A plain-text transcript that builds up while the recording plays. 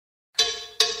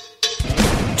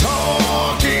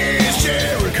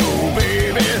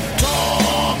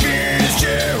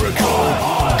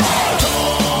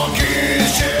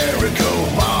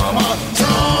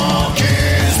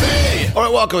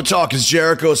Welcome to Talk is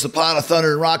Jericho. It's the pot of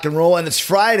thunder and rock and roll, and it's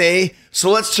Friday, so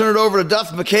let's turn it over to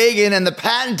Duff McKagan and the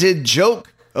patented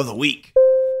joke of the week.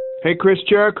 Hey, Chris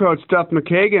Jericho, it's Duff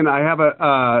McKagan. I have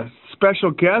a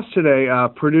special guest today,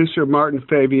 producer Martin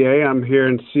Favier. I'm here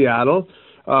in Seattle.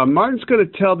 Martin's going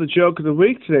to tell the joke of the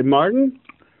week today. Martin?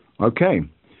 Okay.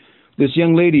 This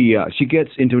young lady, she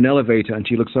gets into an elevator and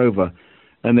she looks over,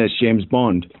 and there's James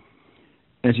Bond.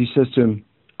 And she says to him,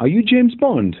 "Are you James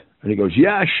Bond?" And he goes,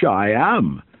 "Yes, I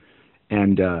am."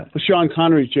 And Sean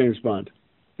Connery's James Bond.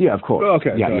 Yeah, of course. Oh,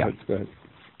 okay, yeah, go ahead.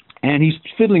 And he's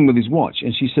fiddling with his watch,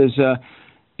 and she says,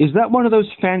 "Is that one of those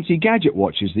fancy gadget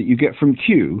watches that you get from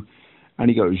Q?" And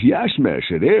he goes, "Yes, miss,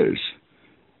 it is."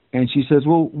 And she says,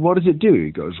 "Well, what does it do?"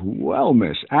 He goes, "Well,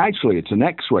 miss, actually, it's an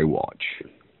X-ray watch."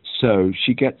 So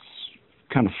she gets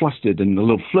kind of flustered and a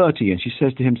little flirty, and she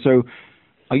says to him, "So,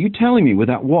 are you telling me with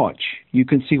that watch you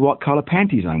can see what color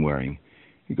panties I'm wearing?"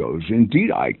 He goes,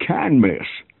 "Indeed I can, miss."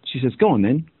 She says, Go on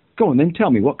then,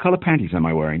 tell me, what color panties am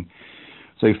I wearing?"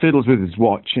 So he fiddles with his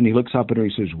watch, and he looks up at her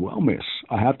and he says, "Well, miss,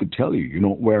 I have to tell you, you're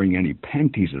not wearing any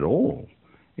panties at all."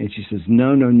 And she says,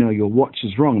 No, your watch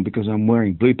is wrong because I'm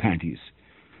wearing blue panties."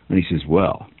 And he says,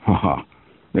 "Well,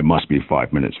 it must be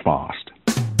 5 minutes fast."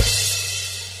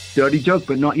 Dirty joke,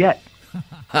 but not yet.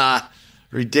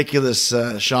 Ridiculous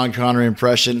Sean Connery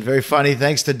impression. Very funny.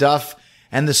 Thanks to Duff.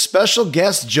 And the special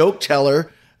guest joke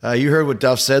teller, you heard what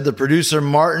Duff said, the producer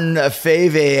Martin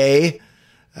Favier.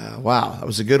 Wow, that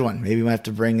was a good one. Maybe we might have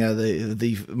to bring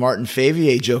the Martin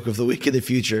Favier joke of the week in the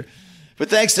future. But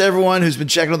thanks to everyone who's been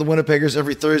checking out the Winnipeggers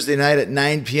every Thursday night at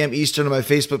 9 p.m. Eastern on my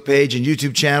Facebook page and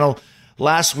YouTube channel.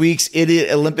 Last week's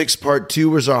Idiot Olympics Part 2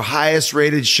 was our highest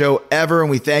rated show ever, and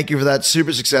we thank you for that.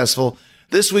 Super successful.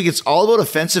 This week, it's all about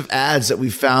offensive ads that we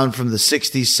found from the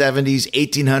 60s, 70s,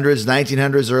 1800s,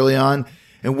 1900s early on.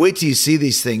 And wait till you see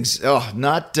these things. Oh,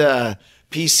 not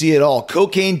PC at all.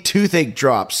 Cocaine toothache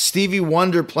drops. Stevie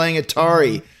Wonder playing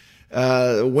Atari.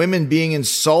 Women being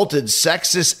insulted.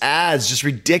 Sexist ads. Just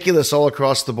ridiculous all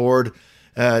across the board.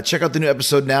 Check out the new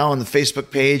episode now on the Facebook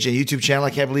page and YouTube channel.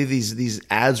 I can't believe these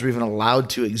ads were even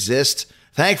allowed to exist.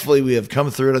 Thankfully, we have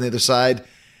come through it on the other side.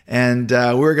 And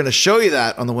we're going to show you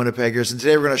that on the Winnipeggers. And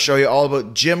today we're going to show you all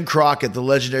about Jim Crockett, the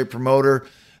legendary promoter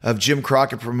of Jim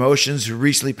Crockett Promotions, who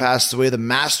recently passed away, the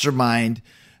mastermind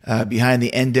behind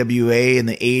the NWA in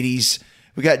the 80s.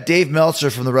 We got Dave Meltzer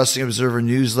from the Wrestling Observer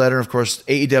newsletter. Of course,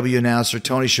 AEW announcer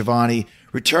Tony Schiavone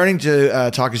returning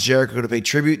to Talk is Jericho to pay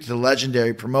tribute to the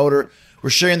legendary promoter. We're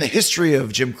sharing the history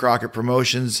of Jim Crockett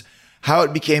Promotions, how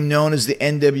it became known as the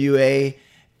NWA,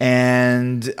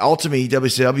 and ultimately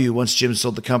WCW once Jim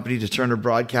sold the company to Turner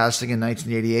Broadcasting in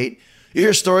 1988. You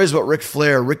hear stories about Ric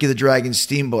Flair, Ricky the Dragon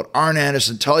Steamboat, Arn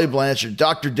Anderson, Tully Blanchard,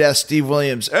 Dr. Death, Steve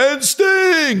Williams, and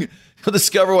Sting. You'll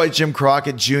discover why Jim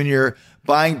Crockett Jr.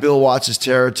 buying Bill Watts'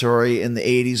 territory in the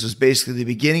 80s was basically the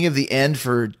beginning of the end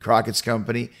for Crockett's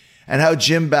company, and how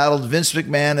Jim battled Vince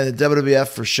McMahon and the WWF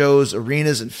for shows,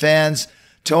 arenas, and fans.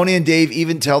 Tony and Dave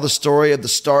even tell the story of the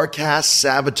StarCast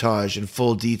sabotage in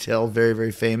full detail. Very,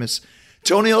 very famous.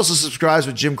 Tony also subscribes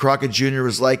what Jim Crockett Jr.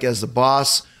 was like as the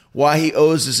boss, why he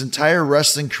owes his entire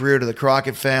wrestling career to the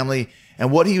Crockett family,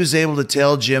 and what he was able to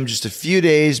tell Jim just a few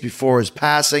days before his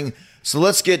passing. So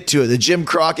let's get to it. The Jim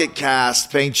Crockett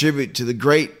cast paying tribute to the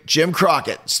great Jim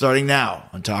Crockett, starting now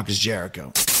on Talk is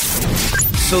Jericho.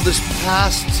 So this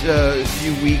past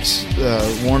few weeks,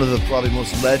 one of the probably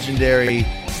most legendary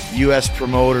U.S.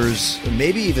 promoters,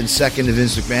 maybe even second to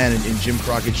Vince McMahon, and Jim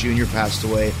Crockett Jr. passed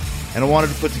away. And I wanted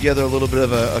to put together a little bit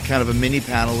of a kind of a mini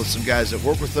panel with some guys that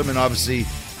work with him and obviously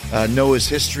know his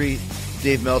history.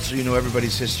 Dave Meltzer, you know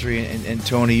everybody's history, and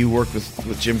Tony, you worked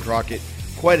with Jim Crockett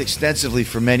quite extensively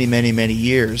for many, many, many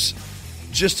years.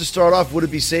 Just to start off, would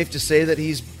it be safe to say that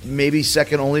he's maybe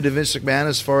second only to Vince McMahon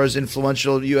as far as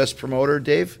influential U.S. promoter,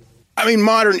 Dave? I mean,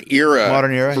 modern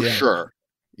era, for yeah. sure.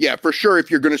 Yeah, for sure. If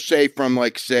you're going to say from,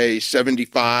 like, say,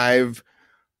 75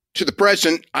 to the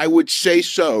present, I would say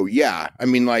so, yeah. I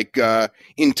mean, like,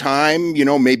 in time, you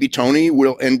know, maybe Tony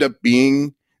will end up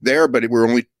being there, but we're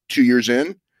only 2 years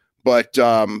in. But,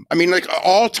 I mean, like,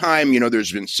 all time, you know, there's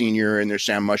Vince Sr. and there's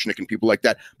Sam Mushnick and people like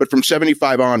that. But from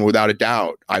 75 on, without a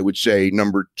doubt, I would say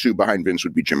number two behind Vince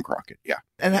would be Jim Crockett, yeah.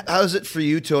 And how's it for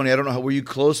you, Tony? I don't know, were you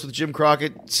close with Jim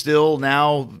Crockett still,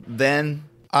 now, then?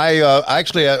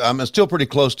 I'm still pretty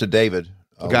close to David.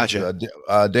 Gotcha.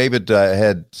 David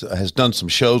has done some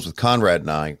shows with Conrad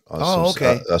and I on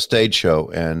a stage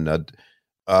show. And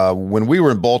when we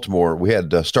were in Baltimore, we had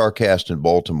StarCast in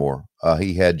Baltimore.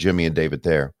 He had Jimmy and David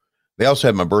there. They also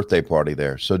had my birthday party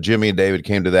there. So Jimmy and David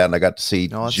came to that, and I got to see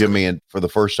Jimmy for the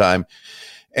first time.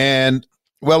 And,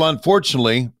 well,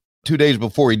 unfortunately, 2 days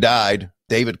before he died,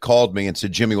 David called me and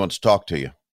said, Jimmy wants to talk to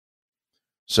you.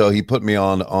 So he put me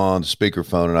on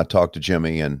speakerphone, and I talked to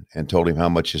Jimmy and told him how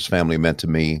much his family meant to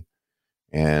me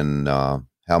and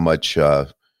how much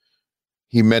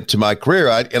he meant to my career.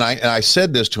 I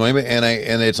said this to him, and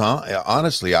it's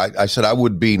honestly, I said I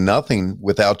would be nothing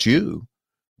without you,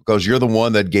 because you're the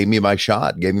one that gave me my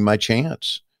shot, gave me my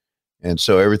chance. And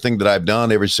so everything that I've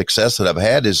done, every success that I've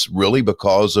had is really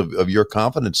because of your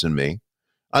confidence in me.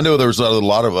 I know there's a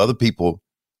lot of other people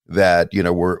that,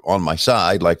 were on my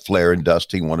side, like Flair and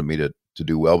Dusty wanted me to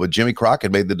do well, but Jimmy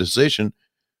Crockett made the decision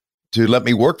to let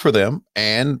me work for them,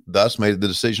 and thus made the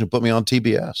decision to put me on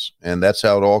TBS. And that's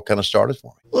how it all kind of started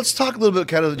for me. Let's talk a little bit,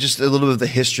 kind of just a little bit of the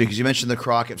history, because you mentioned the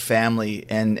Crockett family.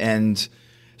 And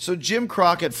so Jim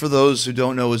Crockett, for those who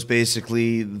don't know, is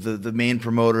basically the main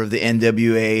promoter of the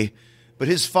NWA, but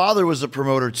his father was a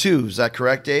promoter too. Is that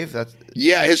correct, Dave?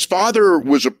 Yeah, his father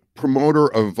was a promoter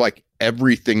of like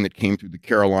everything that came through the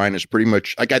Carolinas, pretty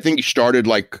much. Like, I think he started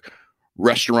like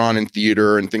restaurant and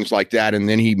theater and things like that. And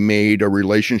then he made a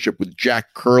relationship with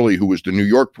Jack Curley, who was the New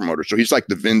York promoter. So he's like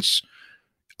the Vince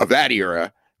of that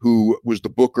era, who was the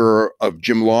booker of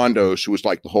Jim Londos, who was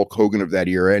like the Hulk Hogan of that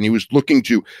era. And he was looking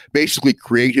to basically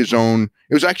create his own.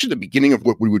 It was actually the beginning of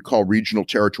what we would call regional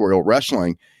territorial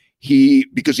wrestling.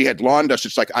 Because he had Londos,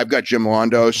 it's like, I've got Jim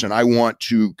Londos and I want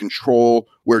to control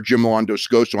where Jim Londos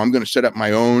goes. So I'm going to set up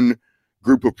my own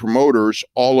group of promoters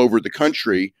all over the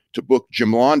country to book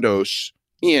Jim Londos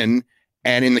in.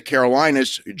 And in the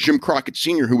Carolinas, Jim Crockett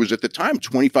Sr., who was at the time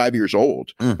 25 years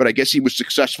old, but I guess he was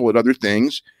successful at other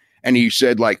things. And he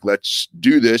said, like, let's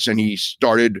do this. And he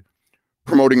started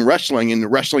promoting wrestling, and the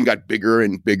wrestling got bigger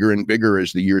and bigger and bigger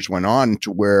as the years went on,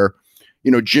 to where,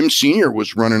 Jim Sr.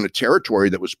 was running a territory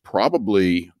that was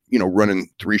probably, running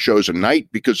 3 shows a night.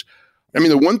 Because,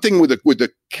 the one thing with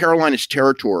the Carolinas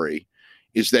territory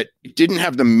is that it didn't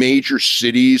have the major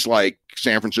cities like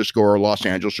San Francisco or Los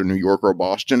Angeles or New York or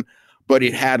Boston, but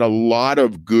it had a lot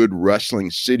of good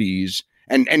wrestling cities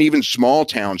and even small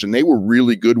towns. And they were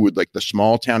really good with like the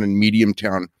small town and medium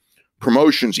town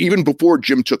promotions, even before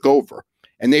Jim took over.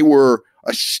 And they were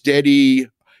a steady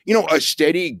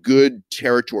good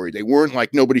territory. They weren't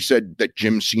like, nobody said that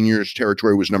Jim Sr.'s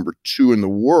territory was number 2 in the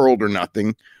world or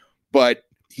nothing, but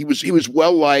he was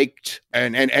well liked,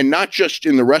 and not just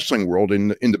in the wrestling world, in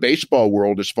the baseball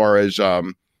world, as far as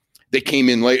they came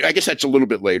in late. I guess that's a little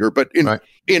bit later, but in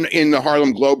the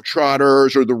Harlem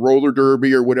Globetrotters or the roller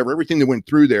derby or whatever, everything that went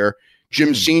through there,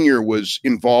 Jim Sr. was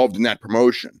involved in that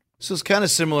promotion. So it's kind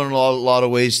of similar in a lot of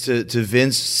ways to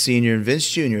Vince Sr. and Vince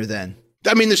Jr. then.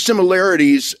 The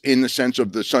similarities in the sense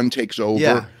of the son takes over.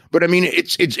 Yeah. But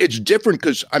it's different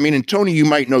because, and Tony, you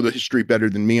might know the history better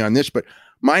than me on this, but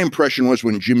my impression was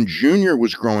when Jim Jr.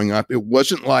 was growing up, it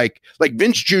wasn't like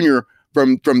Vince Jr.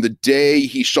 from the day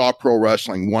he saw pro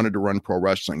wrestling, wanted to run pro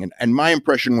wrestling. And my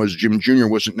impression was Jim Jr.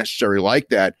 wasn't necessarily like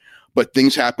that, but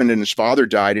things happened and his father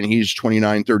died and he's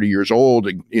 29, 30 years old,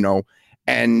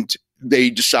 and they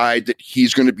decide that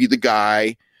he's going to be the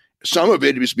guy. Some of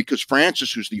it is because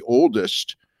Frances, who's the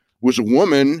oldest, was a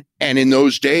woman. And in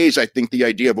those days, I think the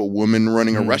idea of a woman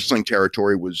running a wrestling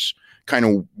territory was kind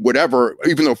of whatever,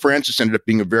 even though Frances ended up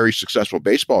being a very successful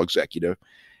baseball executive.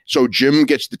 So Jim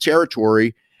gets the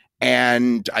territory,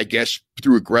 and I guess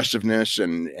through aggressiveness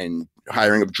and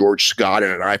hiring of George Scott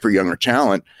and an eye for younger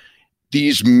talent,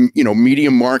 these,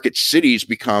 medium market cities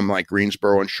become like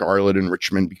Greensboro and Charlotte and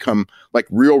Richmond become like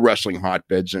real wrestling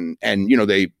hotbeds. And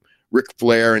Ric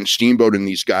Flair and Steamboat and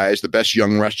these guys, the best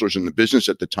young wrestlers in the business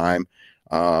at the time,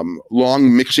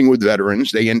 long mixing with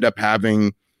veterans, they end up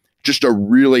having just a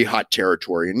really hot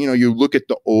territory. And, you look at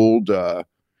the old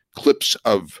clips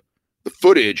of the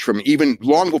footage from even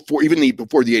long before,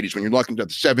 before the 80s, when you're looking at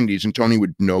the 70s, and Tony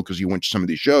would know because he went to some of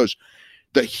these shows,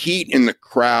 the heat in the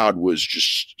crowd was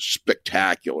just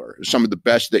spectacular. Some of the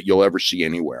best that you'll ever see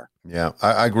anywhere. Yeah,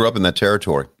 I grew up in that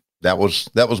territory. That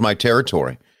was my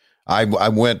territory. I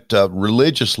went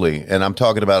religiously, and I'm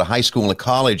talking about high school and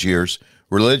college years,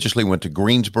 religiously went to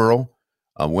Greensboro,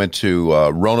 went to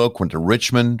Roanoke, went to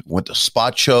Richmond, went to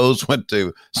spot shows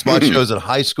at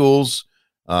high schools,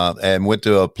 and went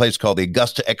to a place called the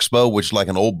Augusta Expo, which is like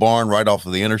an old barn right off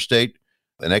of the interstate,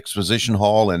 an exposition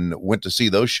hall, and went to see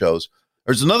those shows.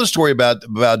 There's another story about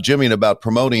Jimmy and about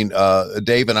promoting,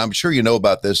 Dave, and I'm sure you know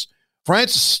about this.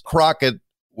 Frances Crockett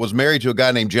was married to a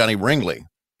guy named Johnny Ringley.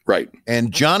 Right.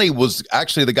 And Johnny was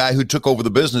actually the guy who took over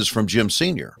the business from Jim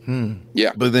Sr.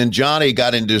 Yeah. But then Johnny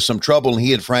got into some trouble, and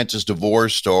he and Frances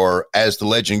divorced, or as the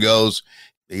legend goes,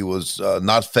 he was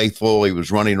not faithful. He was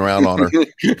running around on her.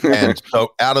 And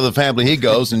so out of the family he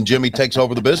goes, and Jimmy takes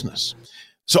over the business.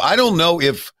 So I don't know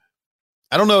if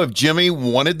I don't know if Jimmy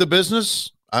wanted the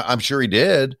business. I'm sure he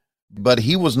did, but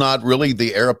he was not really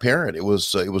the heir apparent. It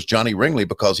was Johnny Ringley,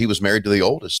 because he was married to the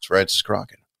oldest, Francis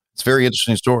Crockett. It's a very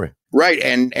interesting story. Right.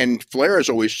 And Flair has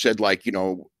always said, like,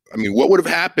 what would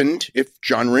have happened if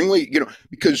John Ringley,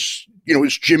 because,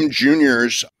 it's Jim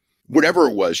Jr.'s, whatever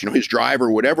it was, his drive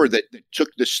or whatever, that took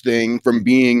this thing from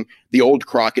being the old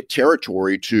Crockett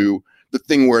territory to the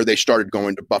thing where they started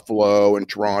going to Buffalo and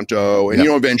Toronto and,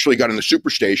 eventually got in the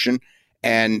Superstation.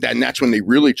 And that's when they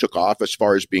really took off as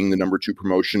far as being the number 2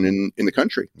 promotion in the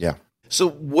country. Yeah. So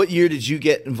what year did you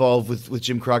get involved with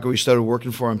Jim Crockett? We started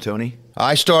working for him, Tony?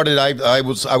 I started, I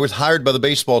was hired by the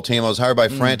baseball team. I was hired by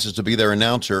Francis to be their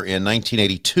announcer in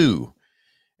 1982.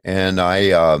 And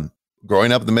I,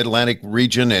 growing up in the Mid-Atlantic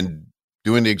region and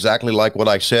doing exactly like what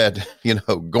I said,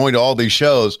 going to all these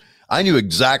shows, I knew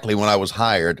exactly when I was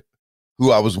hired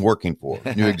who I was working for.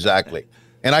 I knew exactly.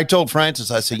 And I told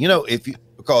Francis, I said,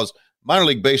 because minor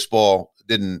league baseball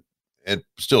didn't, and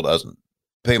still doesn't,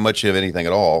 pay much of anything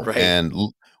at all. Right. And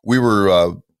we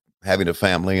were having a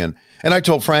family. And I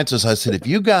told Francis, I said, if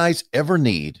you guys ever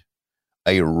need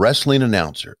a wrestling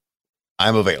announcer,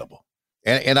 I'm available.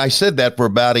 And I said that for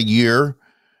about a year.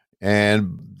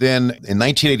 And then in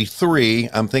 1983,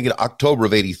 I'm thinking October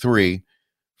of 83,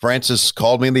 Francis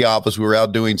called me in the office. We were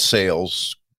out doing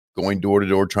sales, going door to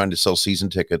door, trying to sell season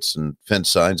tickets and fence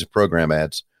signs and program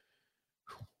ads.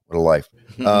 What a life.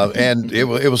 And it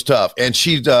was tough. And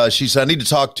she said, I need to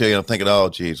talk to you. And I'm thinking, oh,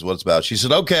 geez, what's about? She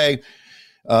said, okay,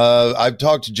 I've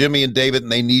talked to Jimmy and David,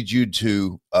 and they need you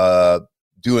to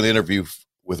do an interview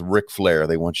with Ric Flair.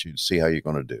 They want you to see how you're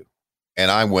going to do. And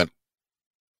I went,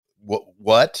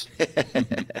 what?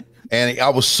 And I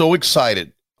was so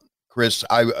excited, Chris.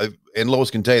 And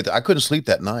Lois can tell you that I couldn't sleep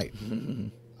that night.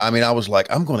 I mean, I was like,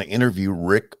 I'm going to interview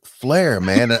Ric Flair,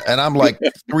 man. And I'm like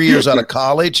 3 years out of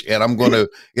college, and I'm going to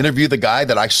interview the guy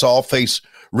that I saw face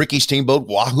Ricky Steamboat,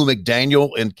 Wahoo McDaniel,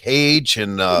 and Cage,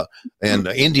 and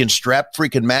Indian strap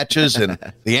freaking matches, and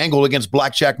the Angle against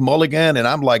Blackjack Mulligan. And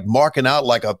I'm like marking out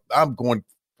I'm going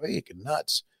freaking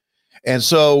nuts. And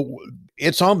so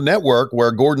it's on the network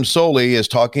where Gordon Soley is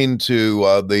talking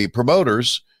to the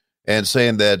promoters and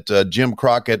saying that Jim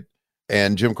Crockett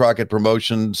and Jim Crockett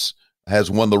Promotions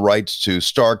has won the rights to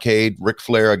Starrcade, Ric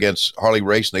Flair against Harley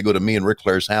Race, and they go to me and Ric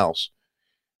Flair's house.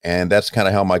 And that's kind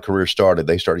of how my career started.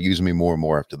 They started using me more and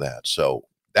more after that. So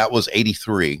that was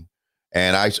 83.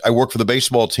 And I worked for the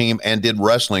baseball team and did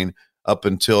wrestling up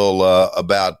until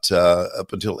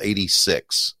up until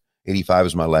 86. 85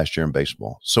 is my last year in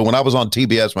baseball. So when I was on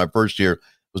TBS, my first year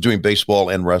was doing baseball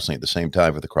and wrestling at the same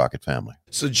time for the Crockett family.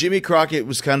 So Jimmy Crockett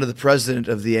was kind of the president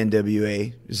of the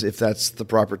NWA, if that's the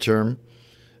proper term.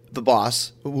 The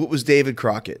boss. What was David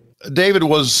Crockett? David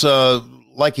was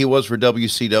like he was for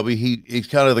WCW. He's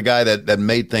kind of the guy that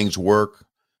made things work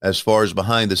as far as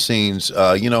behind the scenes.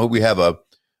 We have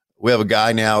a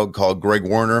guy now called Greg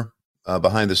Werner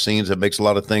behind the scenes that makes a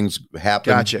lot of things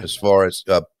happen. Gotcha. As far as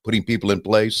putting people in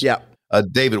place. Yeah.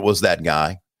 David was that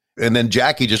guy. And then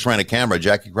Jackie just ran a camera.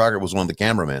 Jackie Crockett was one of the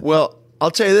cameramen. Well,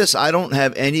 I'll tell you this. I don't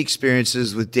have any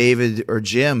experiences with David or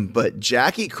Jim, but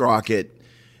Jackie Crockett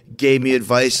gave me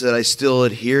advice that I still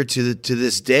adhere to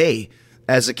this day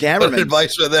as a cameraman. What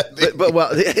advice for that? But well,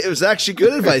 it was actually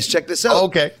good advice. Check this out.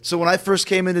 Okay. So when I first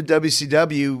came into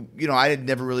WCW, I had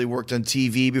never really worked on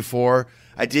TV before.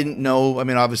 I didn't know,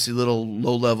 obviously little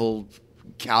low-level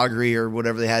Calgary or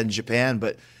whatever they had in Japan,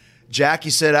 but Jackie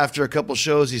said after a couple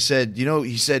shows, he said,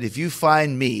 if you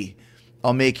find me,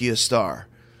 I'll make you a star.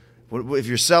 If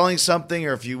you're selling something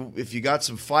or if you got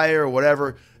some fire or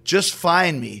whatever, just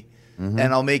find me. Mm-hmm.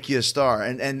 And I'll make you a star.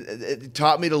 And it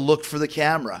taught me to look for the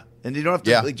camera. And you don't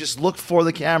have to just look for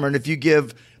the camera. And if you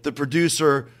give the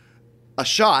producer a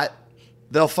shot,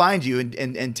 they'll find you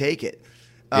and take it.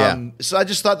 So I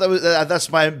just thought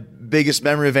that's my biggest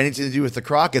memory of anything to do with the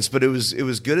Crockett's, but it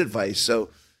was good advice. So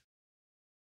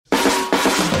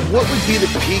what would be the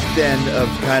peak then of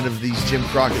kind of these Jim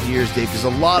Crockett years, Dave? Because a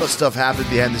lot of stuff happened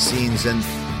behind the scenes, and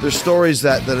there's stories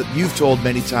that you've told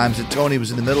many times, and Tony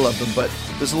was in the middle of them, but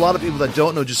there's a lot of people that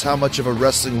don't know just how much of a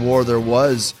wrestling war there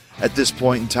was at this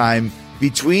point in time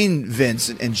between Vince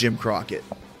and Jim Crockett.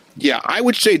 Yeah, I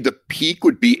would say the peak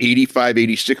would be 85,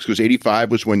 86, because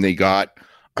 85 was when they got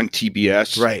on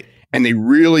TBS. Right. And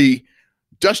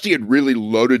Dusty had really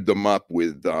loaded them up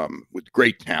with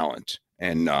great talent.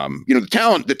 And,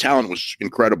 the talent was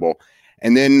incredible.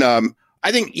 And then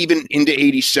I think even into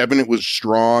 87, it was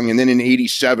strong. And then in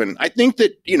 87, I think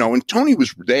that, and Tony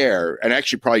was there and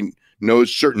actually probably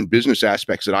knows certain business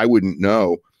aspects that I wouldn't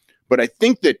know. But I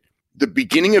think that the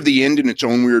beginning of the end in its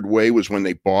own weird way was when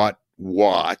they bought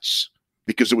Watts,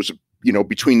 because it was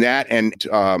between that and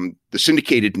the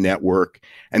syndicated network,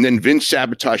 and then Vince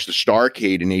sabotaged the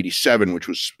Starrcade in '87, which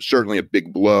was certainly a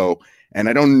big blow. And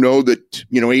I don't know that,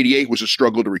 '88 was a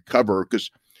struggle to recover,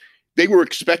 because they were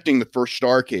expecting the first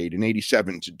Starrcade in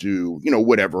 '87 to do,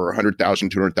 whatever, 100,000,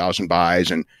 200,000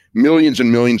 buys and millions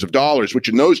of dollars, which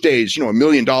in those days, $1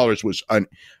 million was an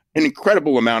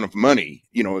incredible amount of money.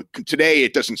 Today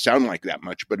it doesn't sound like that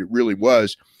much, but it really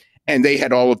was. And they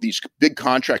had all of these big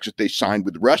contracts that they signed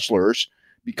with wrestlers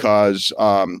because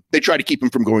they tried to keep them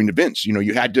from going to Vince.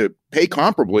 You had to pay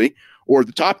comparably or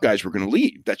the top guys were going to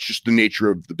leave. That's just the nature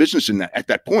of the business at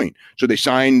that point. So they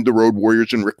signed the Road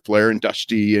Warriors and Ric Flair and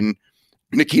Dusty and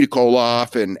Nikita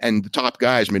Koloff and the top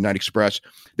guys, Midnight Express.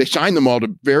 They signed them all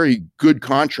to very good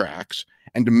contracts.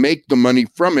 And to make the money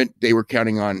from it, they were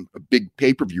counting on a big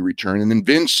pay-per-view return. And then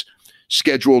Vince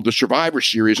scheduled the Survivor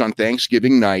Series on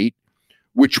Thanksgiving night,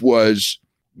 which was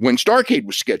when Starrcade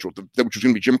was scheduled, which was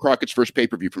going to be Jim Crockett's first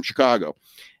pay-per-view from Chicago.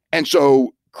 And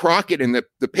so Crockett and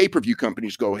the pay-per-view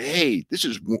companies go, hey, this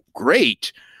is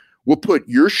great. We'll put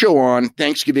your show on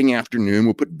Thanksgiving afternoon.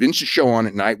 We'll put Vince's show on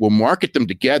at night. We'll market them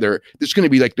together. This is going to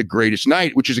be like the greatest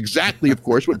night, which is exactly, of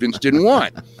course, what Vince didn't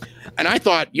want. And I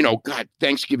thought, God,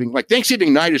 Thanksgiving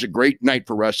night is a great night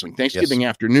for wrestling. Thanksgiving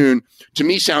afternoon, to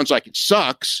me, sounds like it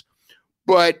sucks.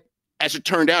 But as it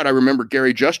turned out, I remember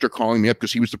Gary Juster calling me up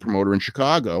because he was the promoter in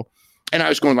Chicago. And I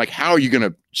was going like, how are you going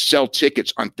to sell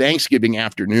tickets on Thanksgiving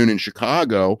afternoon in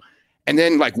Chicago? And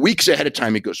then like weeks ahead of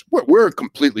time, he goes, we're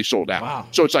completely sold out. Wow.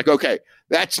 So it's like, okay,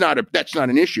 that's not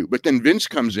an issue. But then Vince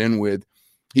comes in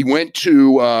he went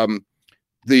to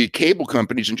the cable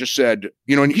companies and just said,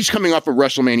 and he's coming off of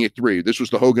WrestleMania 3. This was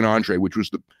the Hogan Andre, which was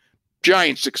the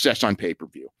giant success on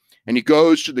pay-per-view. And he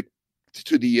goes to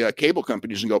the cable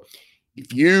companies and go,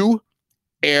 if you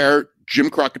air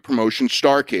Jim Crockett Promotions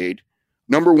Starrcade,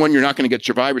 number one, you're not going to get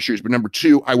Survivor Series, but number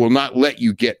two, I will not let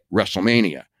you get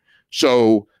WrestleMania.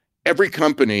 So every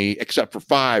company except for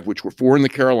 5, which were 4 in the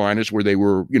Carolinas where they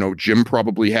were, Jim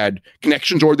probably had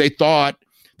connections, or they thought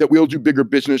that we'll do bigger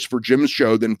business for Jim's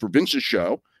show than for Vince's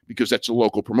show because that's a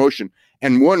local promotion.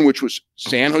 And one, which was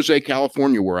San Jose,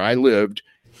 California, where I lived.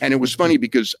 And it was funny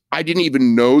because I didn't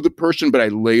even know the person, but I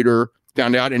later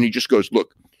found out, and he just goes,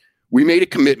 look, we made a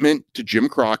commitment to Jim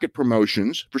Crockett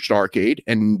Promotions for Starrcade,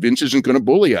 and Vince isn't going to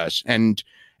bully us. And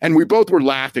we both were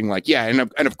laughing like, yeah.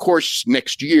 And of course,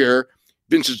 next year,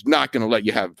 Vince is not going to let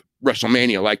you have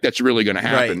WrestleMania. Like that's really going to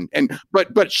happen. Right. And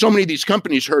but so many of these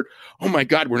companies heard, oh my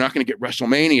God, we're not going to get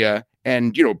WrestleMania.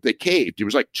 And, they caved. It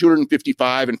was like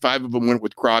 255 and 5 of them went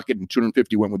with Crockett and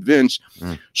 250 went with Vince.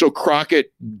 So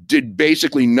Crockett did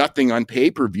basically nothing on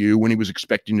pay-per-view when he was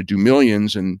expecting to do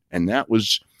millions. And that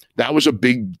was a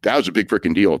big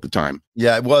freaking deal at the time.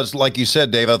 Yeah, it was. Like you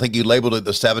said, Dave, I think you labeled it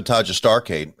the sabotage of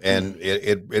Starrcade. And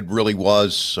it really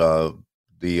was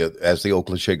as the old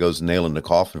cliche goes, nail in the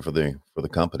coffin for the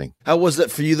company. How was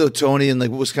that for you though, Tony? And like,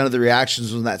 what was kind of the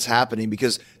reactions when that's happening?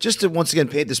 Because just to once again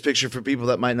paint this picture for people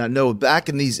that might not know, back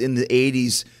in the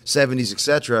 80s, 70s,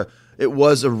 etc., it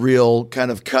was a real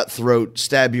kind of cutthroat,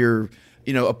 stab your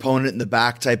opponent in the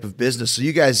back type of business. So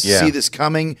you guys see this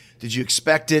coming? Did you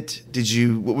expect it?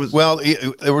 Well,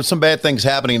 there were some bad things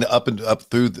happening up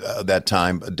through that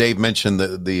time. Dave mentioned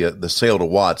the sale to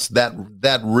Watts.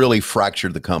 That really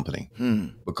fractured the company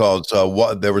because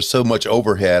there was so much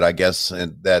overhead, I guess,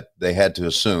 and that they had to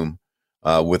assume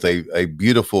with a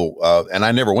beautiful, and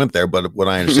I never went there, but what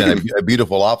I understand, a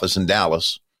beautiful office in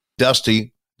Dallas.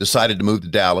 Dusty decided to move to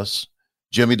Dallas.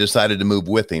 Jimmy decided to move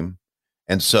with him.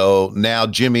 And so now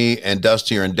Jimmy and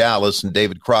Dusty are in Dallas, and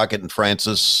David Crockett and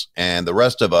Francis and the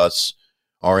rest of us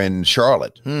are in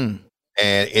Charlotte. And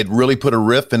it really put a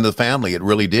rift in the family. It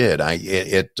really did.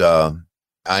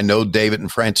 I know David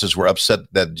and Francis were upset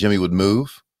that Jimmy would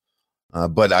move,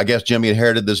 but I guess Jimmy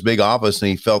inherited this big office, and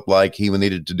he felt like he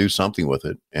needed to do something with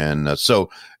it. And so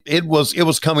it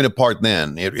was coming apart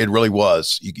then. It really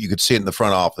was. You could see it in the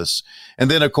front office. And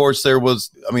then, of course,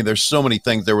 there's so many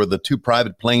things. There were the 2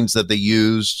 private planes that they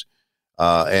used.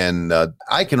 And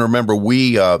I can remember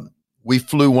we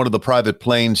flew one of the private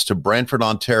planes to Brantford,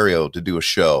 Ontario to do a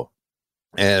show.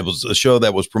 And it was a show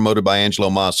that was promoted by Angelo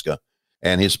Mosca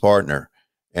and his partner.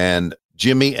 And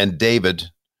Jimmy and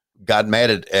David got mad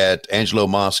at Angelo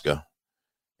Mosca.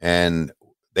 And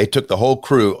they took the whole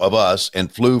crew of us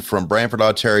and flew from Brantford,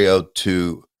 Ontario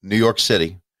to New York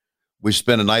City. We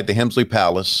spent a night at the Hemsley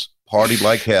Palace, partied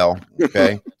like hell,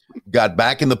 okay? Got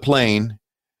back in the plane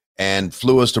and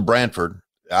flew us to Brantford.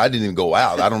 I didn't even go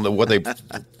out. I don't know what they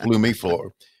flew me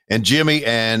for. And Jimmy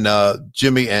and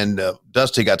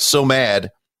Dusty got so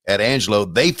mad at Angelo,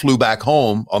 they flew back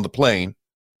home on the plane.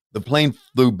 The plane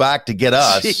flew back to get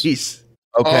us. Jeez.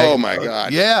 Okay. Oh my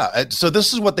God. Yeah. So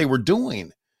this is what they were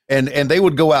doing. And they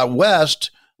would go out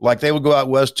west, like they would go out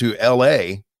west to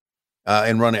LA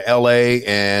and run in LA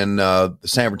and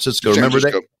San Francisco. Remember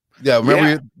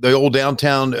the old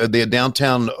downtown,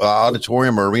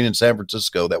 auditorium or arena in San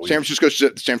Francisco San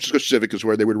Francisco Civic is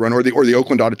where they would run, or the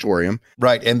Oakland Auditorium.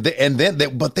 Right.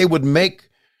 But they would make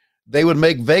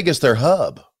Vegas their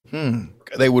hub.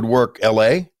 They would work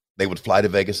LA. They would fly to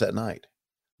Vegas that night.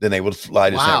 Then they would fly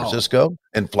to San Francisco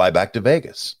and fly back to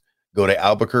Vegas. Go to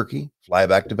Albuquerque, fly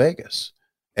back to Vegas.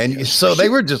 And so they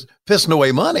were just pissing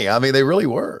away money. I mean, they really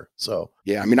were. So,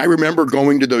 yeah, I mean, I remember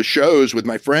going to those shows with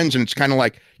my friends, and it's kind of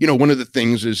like, one of the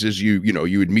things is you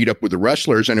would meet up with the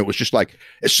wrestlers, and it was just like,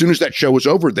 as soon as that show was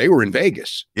over, they were in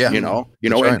Vegas. Yeah.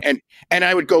 Right. And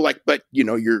I would go like, but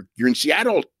you're in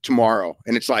Seattle tomorrow.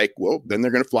 And it's like, well, then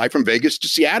they're going to fly from Vegas to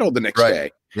Seattle the next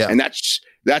day. Yeah. And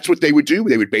that's what they would do.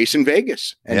 They would base in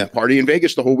Vegas and party in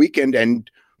Vegas the whole weekend and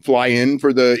fly in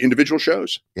for the individual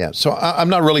shows. Yeah. So I'm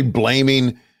not really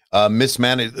blaming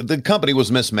mismanaged. The company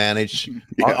was mismanaged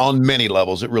on many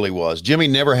levels. It really was. Jimmy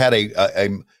never had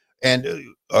and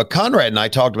Conrad and I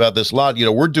talked about this a lot.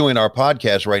 We're doing our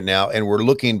podcast right now and we're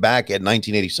looking back at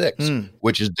 1986,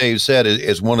 which, as Dave said,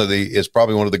 is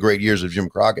probably one of the great years of Jim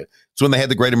Crockett. It's when they had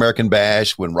the Great American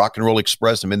Bash, when Rock and Roll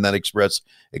Express and Midnight Express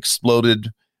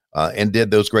exploded and did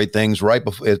those great things.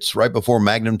 It's right before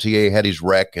Magnum TA had his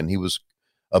wreck and he was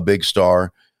a big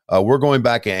star. We're going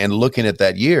back and looking at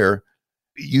that year.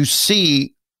 You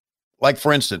see, like,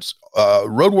 for instance,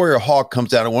 Road Warrior Hawk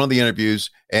comes down in one of the interviews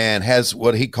and has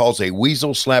what he calls a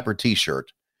Weasel Slapper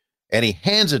t-shirt, and he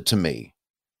hands it to me.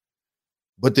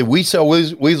 But did we sell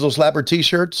Weasel Slapper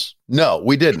t-shirts? No,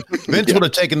 we didn't. Vince would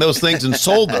have taken those things and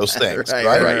sold those things.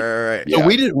 right. So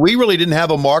we really didn't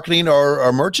have a marketing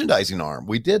or merchandising arm.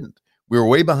 We didn't. We were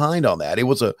way behind on that. It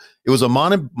was a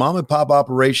mom and pop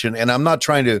operation, and I'm not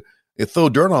trying to throw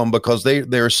dirt on them because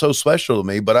they're so special to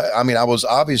me. But I was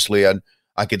obviously,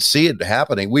 I could see it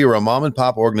happening. We were a mom and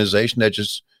pop organization that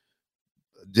just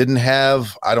didn't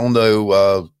have, I don't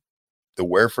know, the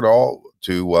wherewithal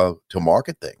to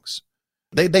market things.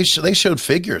 They showed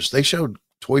figures. They showed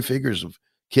toy figures of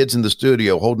kids in the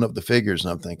studio holding up the figures,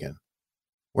 and I'm thinking,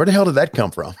 where the hell did that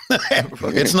come from?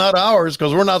 It's not ours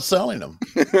because we're not selling them.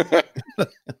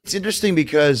 It's interesting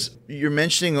because you're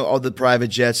mentioning all the private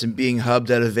jets and being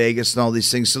hubbed out of Vegas and all these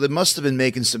things. So they must have been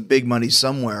making some big money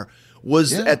somewhere.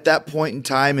 At that point in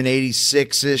time in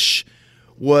 86-ish,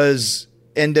 was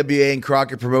NWA and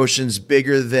Crockett Promotions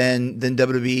bigger than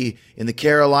WWE in the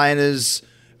Carolinas?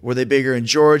 Were they bigger in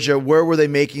Georgia? Where were they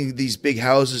making these big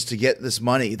houses to get this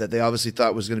money that they obviously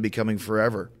thought was going to be coming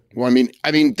forever? Well,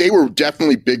 I mean, they were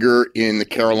definitely bigger in the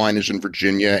Carolinas and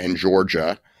Virginia and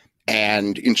Georgia,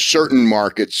 and in certain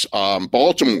markets,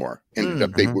 Baltimore ended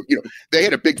up. They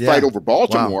had a big fight over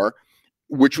Baltimore,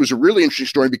 which was a really interesting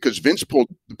story because Vince pulled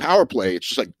the power play. It's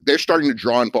just like they're starting to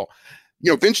draw in ball.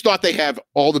 Vince thought they have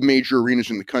all the major arenas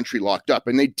in the country locked up,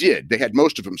 and they did. They had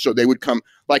most of them. So they would come,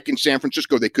 like in San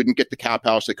Francisco, they couldn't get the Cow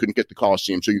Palace, they couldn't get the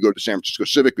Coliseum. So you go to San Francisco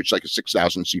Civic, which is like a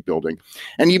 6,000 seat building.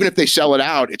 And even if they sell it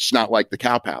out, it's not like the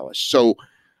Cow Palace. So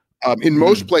in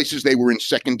most places, they were in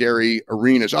secondary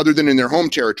arenas, other than in their home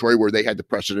territory where they had the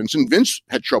precedence, and Vince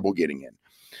had trouble getting in.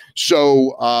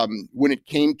 So when it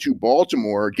came to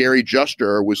Baltimore, Gary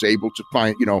Juster was able to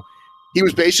find, he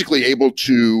was basically able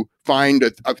to find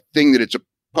a thing that it's a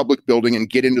public building and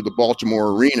get into the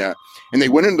Baltimore arena. And they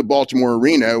went into the Baltimore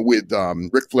arena with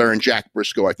Ric Flair and Jack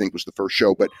Briscoe, I think was the first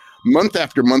show. But month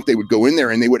after month, they would go in there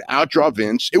and they would outdraw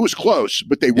Vince. It was close,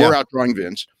 but they were outdrawing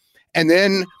Vince. And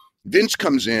then Vince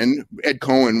comes in. Ed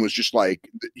Cohen was just like,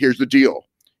 here's the deal.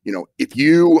 If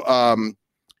you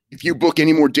book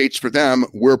any more dates for them,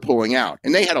 we're pulling out.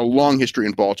 And they had a long history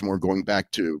in Baltimore going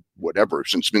back to whatever,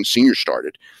 since Vince Sr.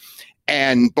 started.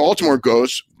 And Baltimore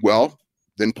goes, well,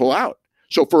 then pull out.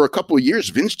 So for a couple of years,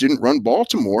 Vince didn't run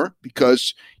Baltimore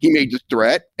because he made the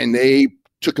threat and they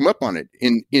took him up on it.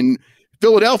 In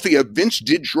Philadelphia, Vince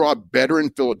did draw better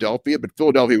in Philadelphia, but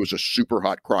Philadelphia was a super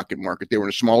hot Crockett market. They were in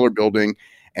a smaller building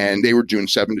and they were doing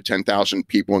 7,000 to 10,000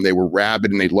 people, and they were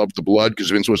rabid and they loved the blood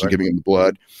because Vince wasn't giving them the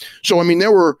blood. So, I mean,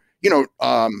 there were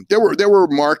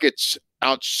markets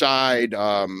outside,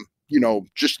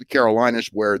 just the Carolinas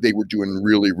where they were doing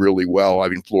really, really well. I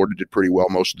mean, Florida did pretty well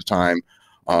most of the time.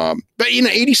 But in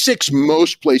 86,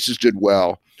 most places did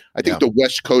well. I think the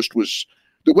West Coast was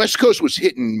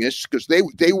hit and miss because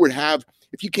they would have,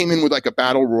 if you came in with like a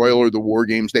Battle Royal or the War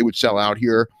Games, they would sell out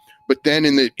here. But then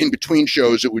in between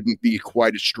shows, it wouldn't be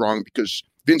quite as strong because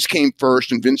Vince came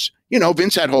first, and Vince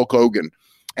had Hulk Hogan.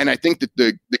 And I think that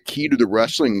the key to the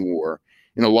wrestling war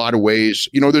in a lot of ways.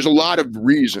 There's a lot of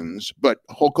reasons, but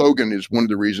Hulk Hogan is one of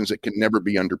the reasons that can never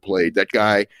be underplayed. That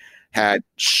guy had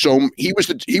he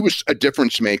was a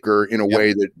difference maker in a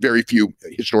way that very few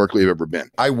historically have ever been.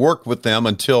 I worked with them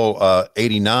until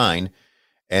 89.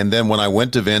 And then when I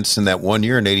went to Vince in that 1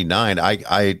 year in 89,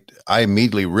 I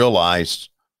immediately realized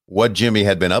what Jimmy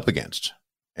had been up against.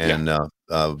 And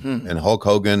and Hulk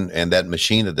Hogan and that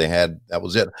machine that they had, that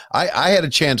was it. I had a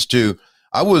chance to,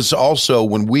 I was also,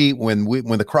 when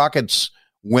the Crockett's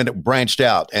branched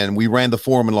out and we ran the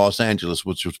Forum in Los Angeles,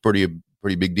 which was pretty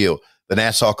big deal, the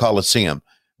Nassau Coliseum.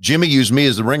 Jimmy used me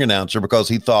as the ring announcer because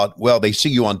he thought, well, they see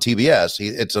you on TBS.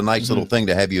 It's a nice little thing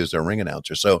to have you as their ring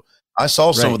announcer. So I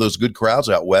saw some of those good crowds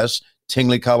out west,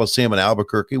 Tingley Coliseum in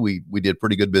Albuquerque. We did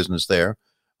pretty good business there.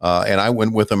 And I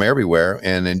went with them everywhere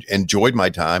and enjoyed my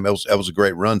time. That was a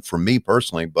great run for me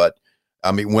personally. But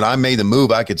I mean, when I made the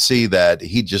move, I could see that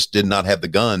he just did not have the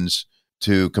guns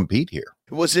to compete here.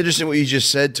 What's interesting what you just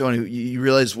said, Tony, you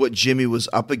realize what Jimmy was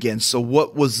up against. So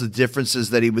what was the differences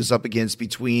that he was up against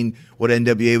between what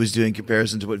NWA was doing in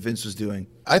comparison to what Vince was doing?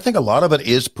 I think a lot of it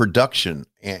is production.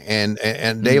 And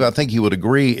Dave, I think you would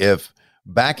agree, if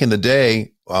back in the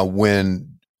day when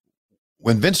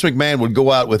Vince McMahon would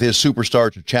go out with his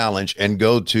Superstar Challenge and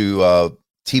go to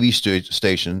TV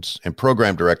stations and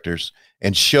program directors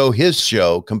and show his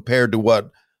show compared to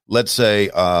what, let's say,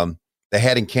 they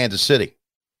had in Kansas City,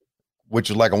 which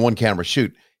was like a one-camera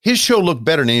shoot. His show looked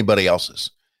better than anybody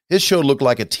else's. His show looked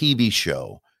like a TV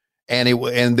show. And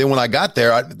then when I got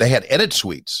there, they had edit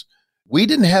suites. We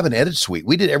didn't have an edit suite.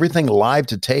 We did everything live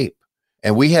to tape.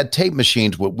 And we had tape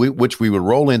machines, which we would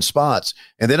roll in spots.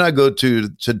 And then I go to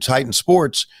Titan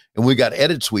Sports, and we got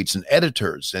edit suites and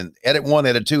editors, and edit 1,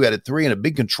 edit 2, edit 3, in a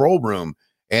big control room.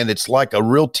 And it's like a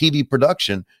real TV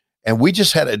production. And we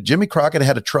just Jimmy Crockett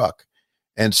had a truck.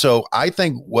 And so I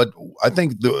think one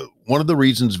of the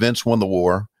reasons Vince won the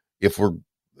war, if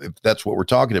that's what we're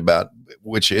talking about,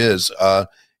 which is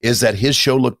that his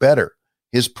show looked better.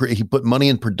 He put money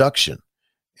in production,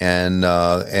 and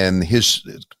his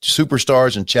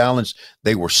Superstars and Challenge,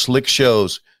 they were slick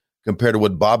shows compared to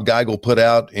what Bob Geigel put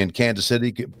out in Kansas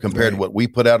City, compared to what we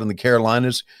put out in the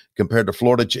Carolinas, compared to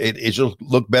Florida. It just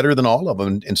looked better than all of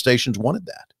them, and stations wanted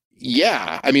that.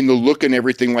 Yeah, I mean, the look and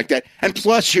everything like that. And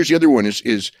plus, here's the other one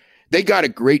is they got a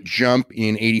great jump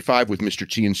in 85 with Mr.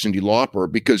 T and Cyndi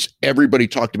Lauper, because everybody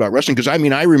talked about wrestling. Because I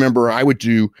mean, I remember I would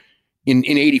do in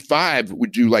 85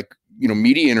 would do like,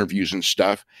 media interviews and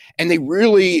stuff. And they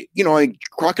really,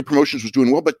 Crockett Promotions was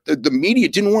doing well, but the media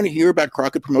didn't want to hear about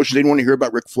Crockett Promotions. They didn't want to hear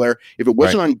about Ric Flair. If it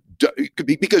wasn't on, it could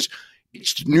be because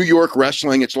it's New York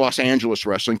wrestling, it's Los Angeles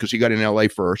wrestling, because he got in LA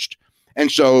first. And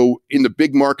so in the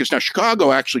big markets, now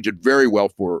Chicago actually did very well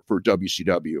for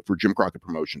WCW, for Jim Crockett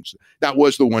Promotions. That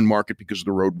was the one market because of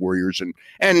the Road Warriors,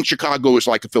 and Chicago is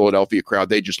like a Philadelphia crowd.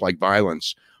 They just like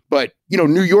violence. But,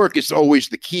 New York is always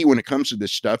the key when it comes to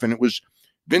this stuff. And it was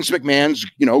Vince McMahon's,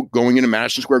 going into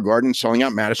Madison Square Garden, selling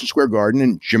out Madison Square Garden,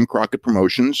 and Jim Crockett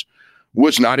Promotions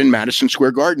was not in Madison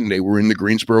Square Garden. They were in the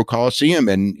Greensboro Coliseum.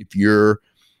 And if you're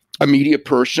a media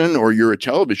person or you're a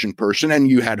television person, and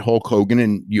you had Hulk Hogan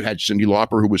and you had Cyndi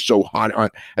Lauper, who was so hot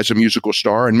as a musical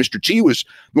star, and Mr. T was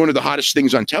one of the hottest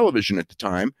things on television at the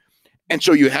time. And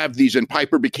so you have these, and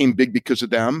Piper became big because of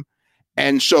them.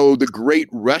 And so the great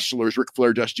wrestlers, Ric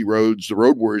Flair, Dusty Rhodes, the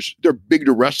Road Warriors, they're big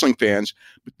to wrestling fans,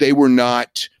 but they were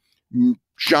not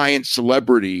giant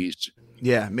celebrities.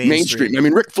 Yeah, mainstream. I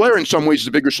mean, Ric Flair in some ways is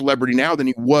a bigger celebrity now than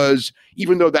he was,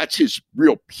 even though that's his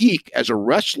real peak as a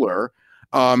wrestler.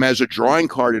 As a drawing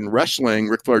card in wrestling,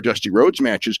 Ric Flair, Dusty Rhodes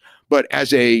matches. But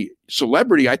as a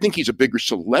celebrity, I think he's a bigger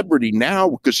celebrity now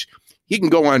because he can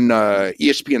go on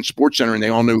ESPN Sports Center and they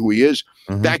all know who he is.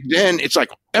 Mm-hmm. Back then, it's like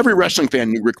every wrestling fan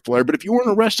knew Ric Flair. But if you weren't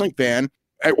a wrestling fan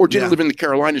or didn't live in the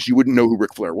Carolinas, you wouldn't know who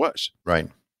Ric Flair was. Right.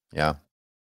 Yeah.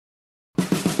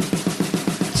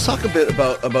 Let's talk a bit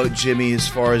about Jimmy as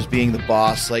far as being the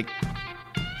boss. Like,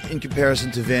 in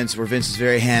comparison to Vince, where Vince is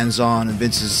very hands-on and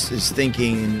Vince is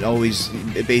thinking and always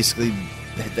basically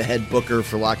the head booker,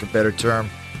 for lack of a better term.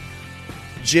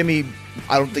 Jimmy,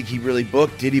 I don't think he really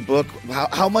booked. Did he book?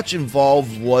 How much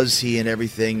involved was he in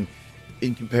everything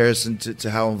in comparison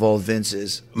to how involved Vince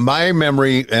is? My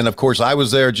memory, and of course I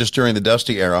was there just during the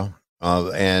Dusty era,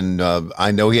 and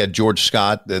I know he had George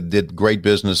Scott that did great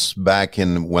business back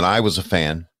in when I was a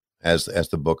fan as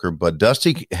the booker, but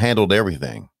Dusty handled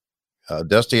everything.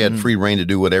 Dusty had free reign to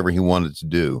do whatever he wanted to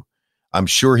do. I'm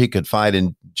sure he could find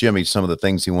in Jimmy some of the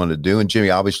things he wanted to do, and Jimmy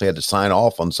obviously had to sign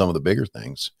off on some of the bigger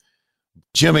things.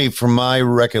 Jimmy, from my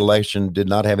recollection, did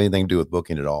not have anything to do with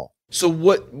booking at all. So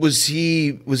what was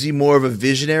he more of a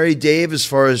visionary, Dave, as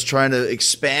far as trying to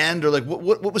expand, or like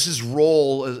what was his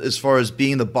role as far as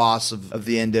being the boss of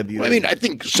the NWA? Well, I mean, I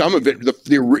think some of it,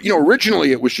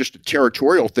 originally it was just a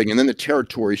territorial thing, and then the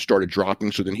territory started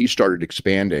dropping, so then he started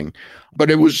expanding.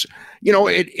 But it was,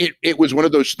 it was one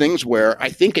of those things where I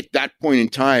think at that point in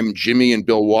time, Jimmy and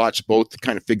Bill Watts both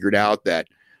kind of figured out that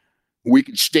we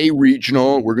could stay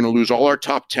regional. We're going to lose all our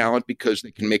top talent because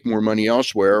they can make more money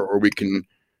elsewhere, or we can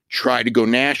try to go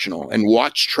national. And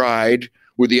Watts tried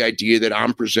with the idea that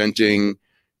I'm presenting,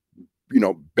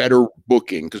 better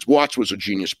booking, because Watts was a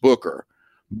genius booker,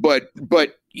 but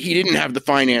he didn't have the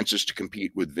finances to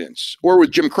compete with Vince or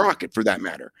with Jim Crockett for that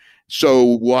matter. So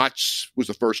Watts was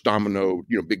the first domino,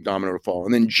 big domino to fall.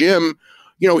 And then Jim,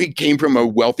 he came from a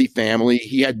wealthy family.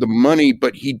 He had the money,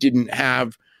 but he didn't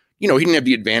have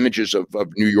the advantages of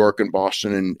New York and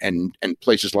Boston and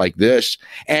places like this,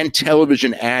 and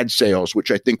television ad sales, which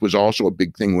I think was also a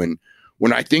big thing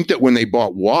when I think that when they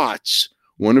bought Watts,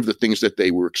 one of the things that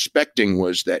they were expecting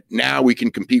was that now we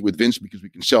can compete with Vince because we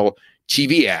can sell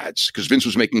TV ads, because Vince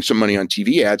was making some money on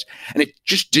TV ads, and it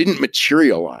just didn't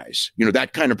materialize,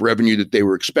 that kind of revenue that they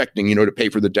were expecting, to pay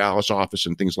for the Dallas office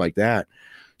and things like that.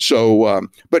 So,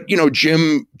 but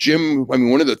Jim, I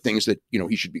mean, one of the things that,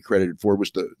 he should be credited for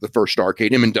was the first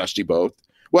Starrcade, him and Dusty both.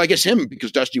 Well, I guess him,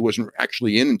 because Dusty wasn't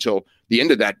actually in until the end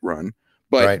of that run.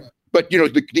 But, right. But,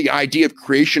 the idea of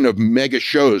creation of mega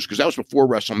shows, because that was before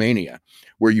WrestleMania,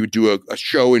 where you would do a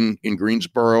show in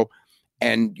Greensboro.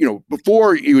 And,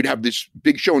 before you would have this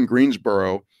big show in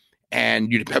Greensboro,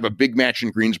 and you'd have a big match in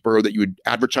Greensboro that you would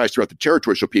advertise throughout the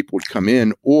territory so people would come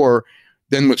in. Or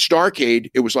then with Starrcade,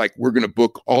 it was like, we're going to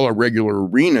book all our regular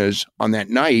arenas on that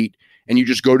night, and you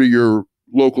just go to your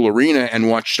local arena and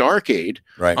watch Starrcade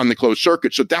on the closed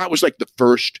circuit. So that was like the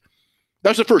first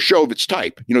show of its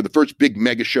type, the first big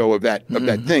mega show of that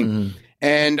thing.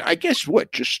 And I guess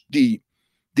just the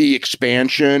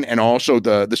expansion, and also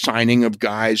the signing of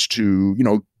guys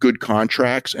to, good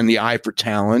contracts, and the eye for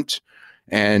talent.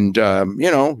 And,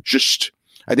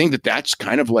 I think that's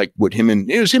kind of like what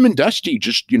it was him and Dusty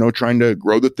just, trying to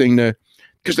grow the thing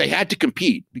because they had to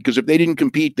compete, because if they didn't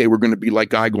compete, they were going to be like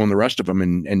Geigel and the rest of them,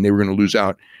 and they were going to lose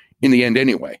out in the end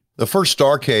anyway. The first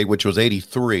Starrcade, which was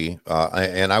 83,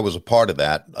 and I was a part of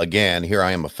that. Again, here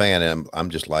I am a fan, and I'm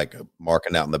just like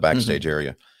marking out in the backstage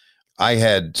area. I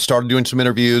had started doing some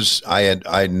interviews.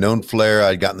 I'd known Flair.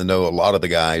 I'd gotten to know a lot of the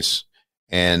guys,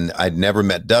 and I'd never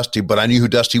met Dusty, but I knew who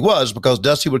Dusty was because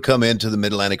Dusty would come into the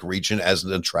Mid-Atlantic region as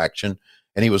an attraction,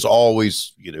 and he was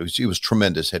always, he was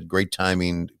tremendous, had great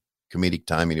timing, comedic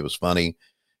timing. He was funny.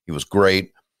 He was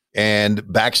great. And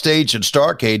backstage at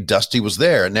Starrcade, Dusty was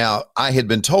there. Now, I had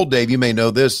been told, Dave, you may know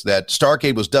this, that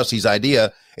Starrcade was Dusty's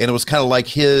idea, and it was kind of like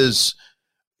he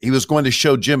was going to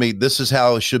show Jimmy, this is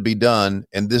how it should be done,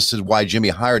 and this is why Jimmy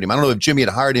hired him. I don't know if Jimmy had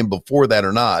hired him before that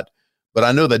or not, but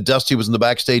I know that Dusty was in the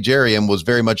backstage area and was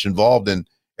very much involved in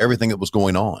everything that was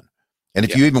going on. And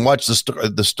if you even watch the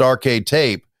Starrcade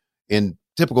tape in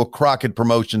typical Crockett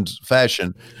Promotions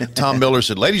fashion, Tom Miller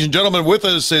said, "Ladies and gentlemen, with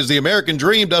us is the American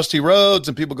Dream, Dusty Rhodes,"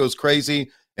 and people goes crazy,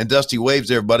 and Dusty waves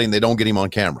to everybody, and they don't get him on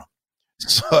camera.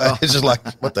 So it's just like,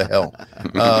 what the hell?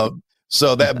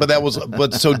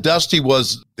 So Dusty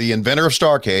was the inventor of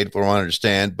Starrcade, from what I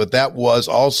understand, but that was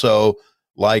also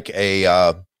like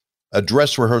a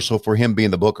dress rehearsal for him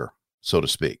being the booker, so to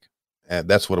speak. And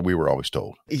that's what we were always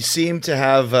told. He seemed to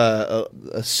have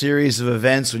a series of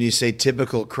events. When you say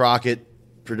typical Crockett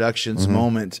Productions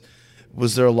moment,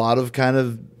 was there a lot of kind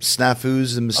of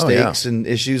snafus and mistakes and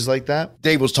issues like that?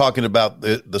 Dave was talking about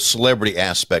the celebrity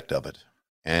aspect of it.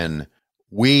 And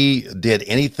we did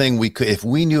anything we could. If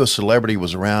we knew a celebrity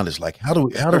was around, it's like, how do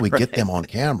we get them on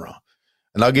camera?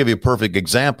 And I'll give you a perfect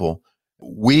example.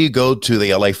 We go to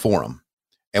the LA Forum,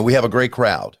 and we have a great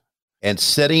crowd. And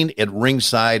sitting at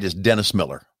ringside is Dennis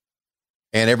Miller.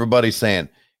 And everybody's saying,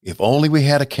 if only we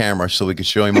had a camera so we could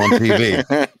show him on TV.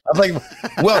 I was like,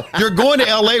 well, you're going to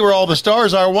LA where all the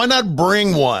stars are. Why not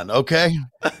bring one? Okay.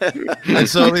 And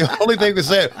so the only thing we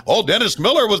say, oh, Dennis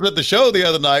Miller was at the show the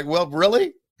other night. Well,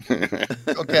 really?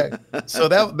 Okay. So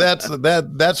that's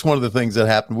one of the things that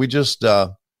happened. We just,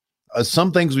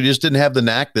 some things we just didn't have the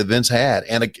knack that Vince had.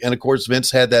 And of course, Vince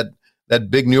had that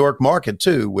big New York market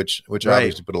too, which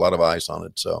obviously put a lot of ice on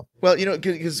it. So, well,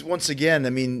 because once again, I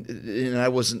mean, and I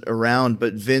wasn't around,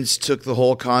 but Vince took the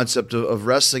whole concept of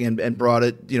wrestling and brought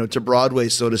it, to Broadway,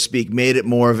 so to speak, made it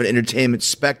more of an entertainment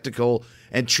spectacle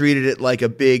and treated it like a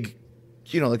big,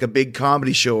 like a big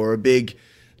comedy show or a big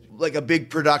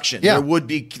production. Yeah.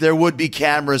 There would be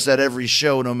cameras at every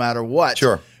show, no matter what.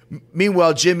 Sure.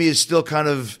 Meanwhile, Jimmy is still kind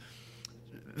of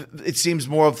it seems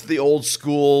more of the old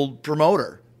school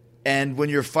promoter. And when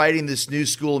you're fighting this new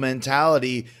school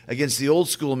mentality against the old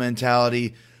school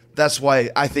mentality, that's why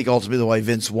I think ultimately why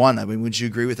Vince won. I mean, wouldn't you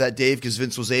agree with that, Dave? Because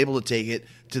Vince was able to take it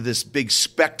to this big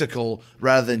spectacle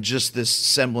rather than just this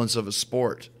semblance of a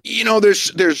sport. You know,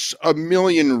 there's a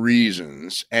million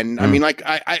reasons, and I mean, like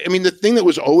I mean, the thing that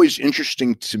was always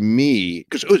interesting to me,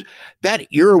 because that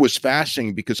era was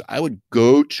fascinating, because I would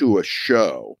go to a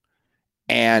show,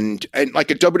 and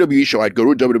like a WWE show, I'd go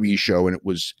to a WWE show,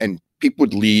 and people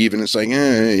would leave, and it's like,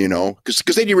 you know,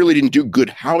 because they really didn't do good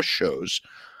house shows.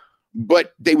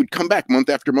 But they would come back month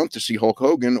after month to see Hulk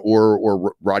Hogan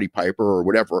or Roddy Piper or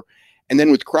whatever. And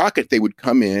then with Crockett, they would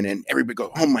come in and everybody go,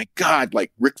 oh my God,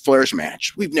 like Ric Flair's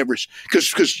match. We've never,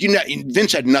 because you know,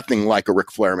 Vince had nothing like a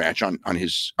Ric Flair match on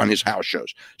his house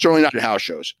shows. Certainly not at house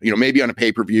shows, you know, maybe on a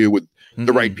pay-per-view with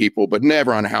the right people, but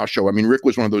never on a house show. I mean, Ric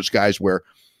was one of those guys where,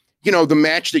 you know, the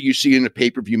match that you see in a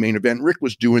pay-per-view main event, Ric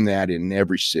was doing that in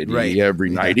every city, every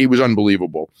night. He was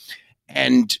unbelievable.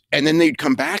 And then they'd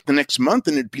come back the next month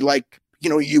and it'd be like, you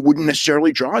know, you wouldn't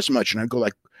necessarily draw as much. And I'd go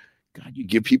like, God, you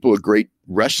give people a great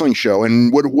wrestling show.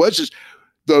 And what it was is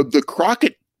the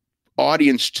Crockett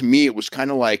audience, to me, it was kind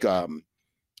of like,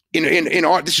 in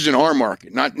our, this is in our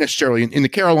market, not necessarily in the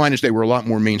Carolinas, they were a lot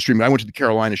more mainstream. I went to the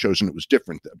Carolina shows and it was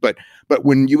different. But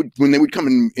when they would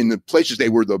come in the places, they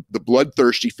were the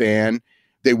bloodthirsty fan.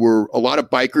 They were a lot of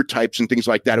biker types and things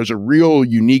like that. It was a real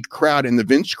unique crowd, and the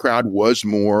Vince crowd was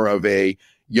more of a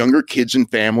younger kids and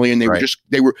family, and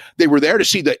they were there to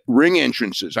see the ring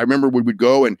entrances. I remember we would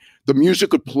go and the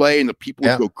music would play and the people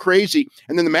would go crazy,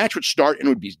 and then the match would start and it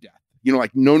would be death. You know,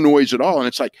 like no noise at all, and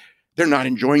it's like they're not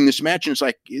enjoying this match, and it's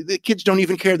like the kids don't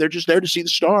even care. They're just there to see the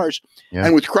stars. Yeah.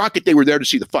 And with Crockett, they were there to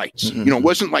see the fights. You know, it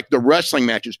wasn't like the wrestling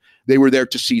matches. They were there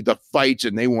to see the fights,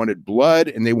 and they wanted blood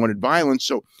and they wanted violence.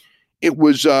 So it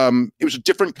was a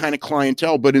different kind of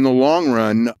clientele, but in the long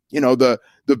run, you know, the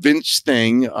Vince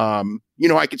thing, you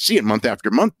know, I could see it month after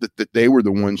month that they were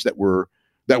the ones that were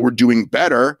doing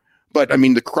better. But I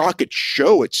mean, the Crockett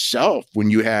show itself, when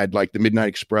you had like the Midnight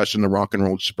Express and the Rock and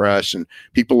Roll Express and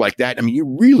people like that, I mean,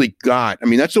 you really got, I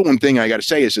mean, that's the one thing I got to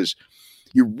say is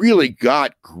you really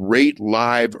got great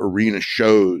live arena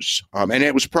shows. And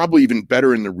it was probably even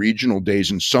better in the regional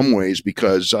days in some ways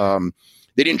because,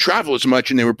 they didn't travel as much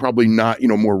and they were probably not, you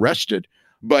know, more rested.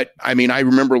 But I mean, I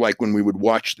remember like when we would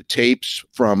watch the tapes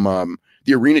from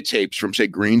the arena tapes from, say,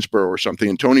 Greensboro or something,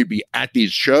 and Tony would be at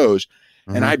these shows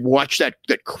and I'd watch that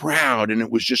crowd, and it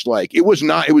was just like, it was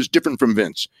different from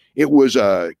Vince. It was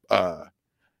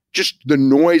just the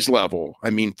noise level.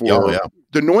 I mean,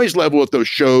 the noise level at those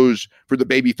shows for the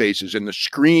baby faces and the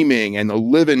screaming and the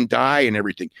live and die and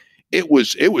everything. It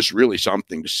was really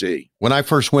something to see. When I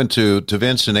first went to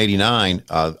Vince in '89,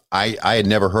 I had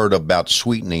never heard about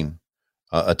sweetening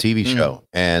a TV show,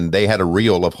 and they had a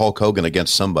reel of Hulk Hogan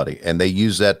against somebody, and they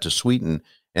used that to sweeten,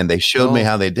 and they showed me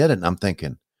how they did it, and I'm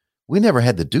thinking, we never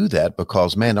had to do that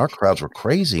because, man, our crowds were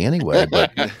crazy anyway.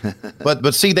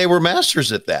 But see, they were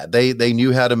masters at that. They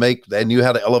knew how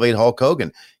to elevate Hulk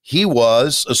Hogan. He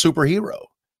was a superhero.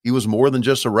 He was more than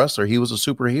just a wrestler. He was a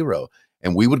superhero.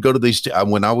 And we would go to these,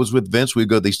 when I was with Vince, we'd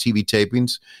go to these TV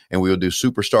tapings and we would do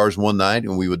Superstars one night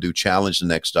and we would do Challenge the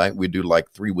next night. We'd do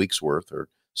like 3 weeks worth or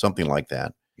something like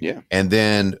that. Yeah. And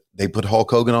then they put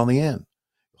Hulk Hogan on the end.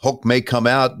 Hulk may come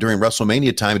out during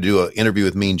WrestleMania time to do an interview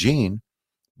with Mean Gene,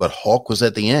 but Hulk was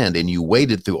at the end, and you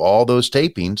waited through all those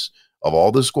tapings of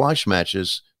all the squash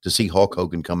matches to see Hulk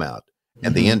Hogan come out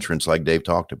and the entrance like Dave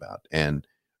talked about. And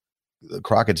the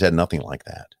Crockett's had nothing like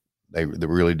that. They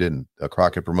really didn't.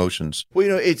 Crockett Promotions. Well,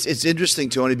 you know, it's interesting,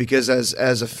 Tony, because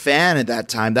as a fan at that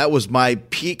time, that was my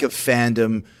peak of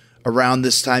fandom around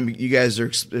this time. You guys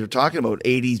are talking about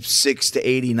 86 to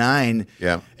 89.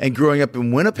 Yeah. And growing up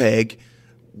in Winnipeg,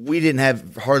 we didn't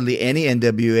have hardly any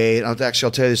NWA. I'll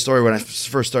tell you the story when I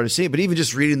first started seeing it, but even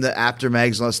just reading the After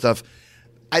mags and all that stuff,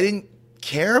 I didn't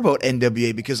care about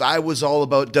NWA because I was all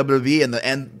about WWE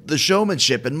and the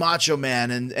showmanship and Macho Man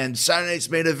and Saturday Night's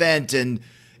Main Event and,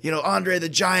 you know, Andre the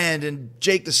Giant and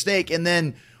Jake the Snake. And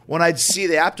then when I'd see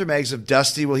the aftermags of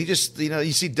Dusty, well, he just, you know,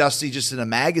 you see Dusty just in a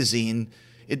magazine.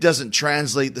 It doesn't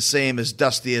translate the same as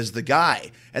Dusty as the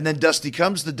guy. And then Dusty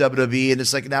comes to WWE and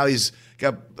it's like now he's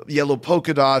got yellow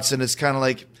polka dots and it's kind of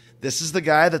like, this is the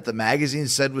guy that the magazine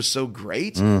said was so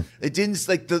great. It didn't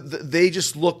like they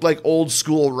just looked like old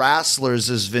school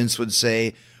wrestlers, as Vince would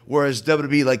say. Whereas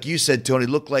WWE, like you said, Tony,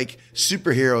 looked like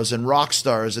superheroes and rock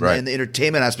stars and the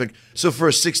entertainment aspect. So for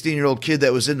a 16-year-old kid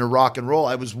that was into rock and roll,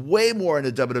 I was way more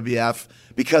into WWF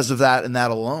because of that and that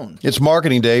alone. It's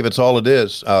marketing, Dave. It's all it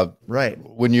is. Right.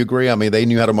 Wouldn't you agree? I mean, they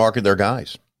knew how to market their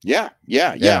guys. Yeah.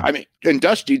 I mean, and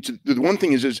Dusty, the one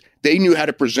thing is they knew how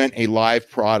to present a live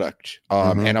product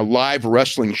and a live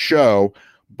wrestling show,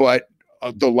 but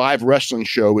the live wrestling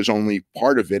show is only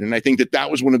part of it. And I think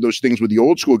that was one of those things with the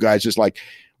old school guys is like,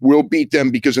 we'll beat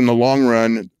them because in the long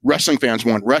run, wrestling fans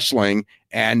want wrestling,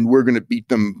 and we're going to beat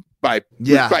them by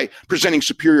presenting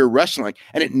superior wrestling.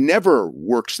 And it never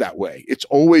works that way. It's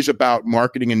always about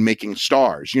marketing and making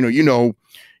stars.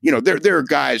 There are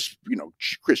guys,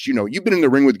 Chris, you've been in the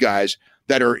ring with guys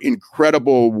that are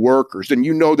incredible workers, and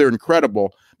they're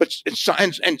incredible, but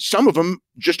and some of them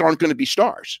just aren't going to be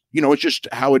stars. It's just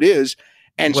how it is.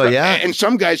 And and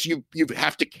some guys you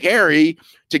have to carry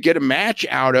to get a match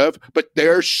out of, but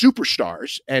they're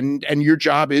superstars, and your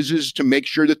job is to make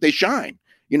sure that they shine.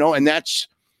 And that's.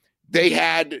 They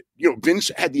had,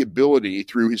 Vince had the ability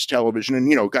through his television, and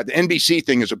the NBC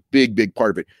thing is a big, big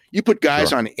part of it. You put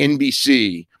guys on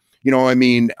NBC, in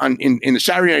the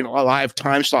Saturday Night Live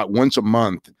time slot once a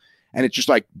month, and it's just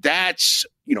like that's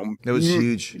it was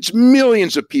huge. It's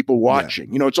millions of people watching.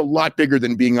 It's a lot bigger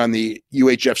than being on the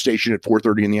UHF station at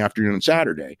 4:30 in the afternoon on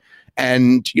Saturday,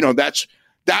 and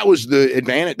that was the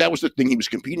advantage. That was the thing he was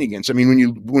competing against. I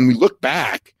mean, when we look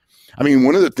back. I mean,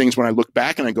 one of the things when I look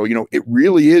back and I go, it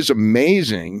really is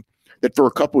amazing that for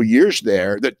a couple of years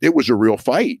there, that it was a real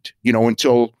fight,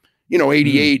 until,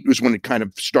 88 was when it kind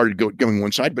of started going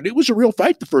one side, but it was a real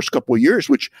fight the first couple of years,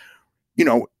 which,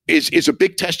 is a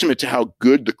big testament to how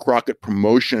good the Crockett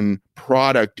promotion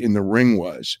product in the ring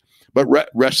was. But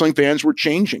wrestling fans were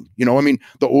changing, the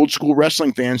old school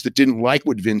wrestling fans that didn't like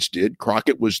what Vince did,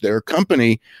 Crockett was their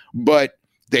company, but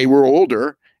they were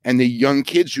older. And the young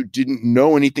kids who didn't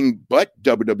know anything but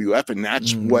WWF, and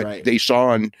that's what they saw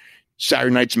on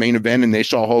Saturday Night's Main Event, and they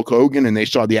saw Hulk Hogan, and they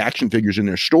saw the action figures in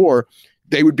their store,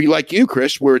 they would be like you,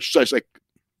 Chris, where it's just like,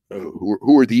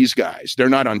 who are these guys? They're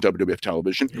not on WWF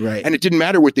television. Right. And it didn't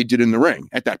matter what they did in the ring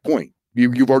at that point.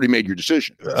 You've already made your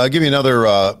decision. I'll give you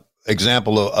another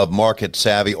example of market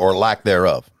savvy or lack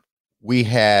thereof. We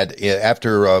had,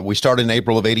 after we started in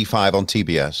April of 85 on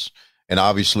TBS, and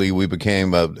obviously we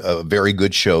became a very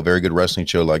good show, very good wrestling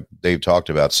show like Dave talked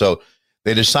about. So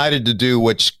they decided to do,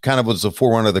 which kind of was the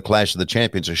forerunner of the Clash of the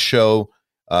Champions, a show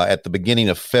at the beginning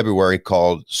of February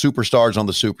called Superstars on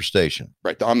the Superstation.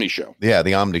 Right, the Omni Show. Yeah,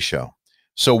 the Omni Show.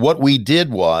 So what we did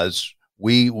was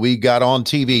we got on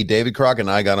TV, David Crockett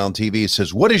and I got on TV. It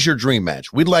says, what is your dream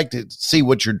match? We'd like to see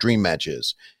what your dream match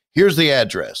is. Here's the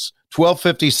address,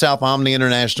 1250 South Omni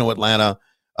International, Atlanta,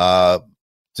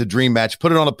 to dream match,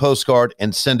 put it on a postcard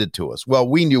and send it to us. Well,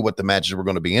 we knew what the matches were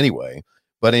going to be anyway.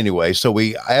 But anyway, so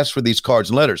we asked for these cards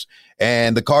and letters,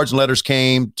 and the cards and letters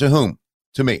came to whom?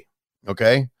 To me.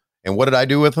 Okay. And what did I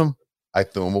do with them? I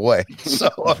threw them away. So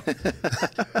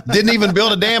didn't even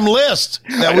build a damn list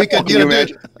that we could get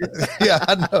them. Yeah,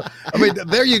 I know. I mean,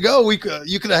 there you go. We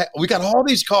got all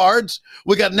these cards.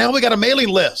 We got a mailing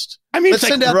list. I mean,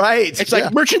 it's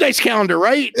like merchandise calendar,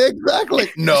 right?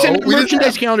 Exactly. No,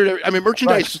 merchandise calendar. I mean,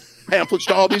 merchandise pamphlets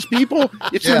to all these people.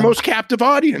 It's their most captive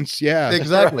audience. Yeah,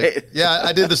 exactly. Right. Yeah,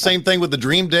 I did the same thing with the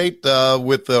Dream Date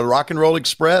with the Rock and Roll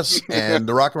Express and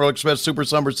the Rock and Roll Express Super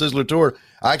Summer Sizzler Tour.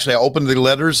 I opened the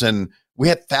letters and we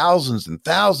had thousands and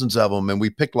thousands of them, and we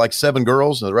picked like 7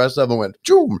 girls, and the rest of them went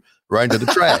right into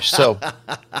the trash.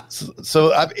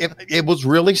 It was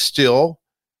really still.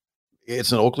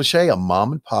 It's an old cliche, a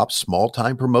mom and pop small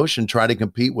time promotion trying to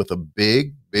compete with a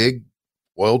big, big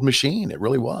oiled machine. It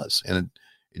really was. And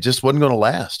it just wasn't going to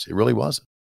last. It really wasn't.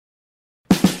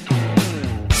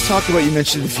 Talked about, you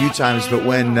mentioned it a few times, but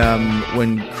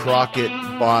when Crockett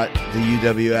bought the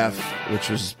UWF, which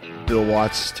was Bill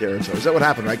Watts' territory. Is that what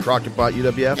happened, right? Crockett bought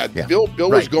UWF? Yeah. Bill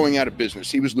was going out of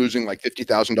business. He was losing like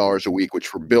 $50,000 a week, which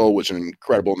for Bill was an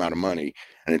incredible amount of money.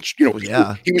 And it's,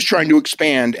 he was trying to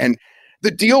expand. And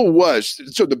the deal was,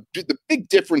 so the big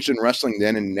difference in wrestling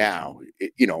then and now,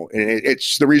 and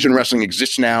it's the reason wrestling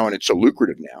exists now and it's so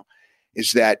lucrative now,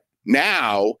 is that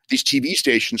now these TV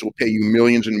stations will pay you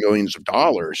millions and millions of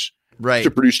dollars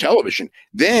to produce television.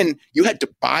 Then you had to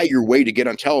buy your way to get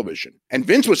on television. And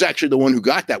Vince was actually the one who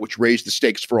got that, which raised the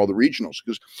stakes for all the regionals.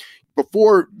 Because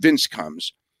before Vince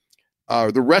comes,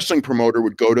 the wrestling promoter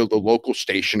would go to the local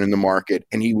station in the market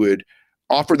and he would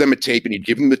offer them a tape and he'd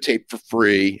give them the tape for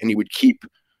free and he would keep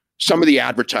some of the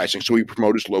advertising so he'd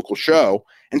promote his local show.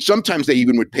 And sometimes they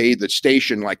even would pay the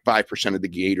station like 5% of the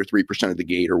gate or 3% of the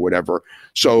gate or whatever.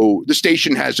 So the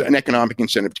station has an economic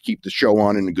incentive to keep the show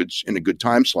on in a good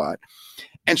time slot.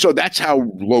 And so that's how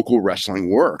local wrestling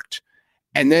worked.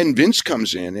 And then Vince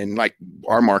comes in, and like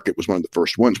our market was one of the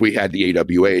first ones. We had the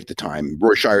AWA at the time.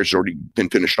 Roy Shire's already been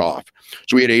finished off.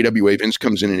 So we had AWA. Vince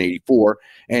comes in 84,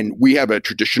 and we have a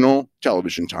traditional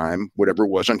television time, whatever it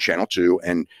was on Channel 2.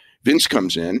 And Vince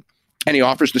comes in, and he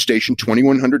offers the station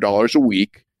 $2,100 a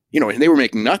week, and they were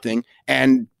making nothing,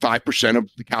 and 5% of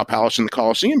the Cow Palace and the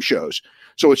Coliseum shows.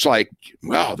 So it's like,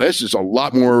 wow, this is a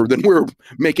lot more than we're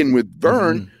making with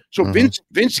Vern. Mm-hmm. So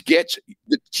Vince gets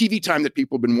the TV time that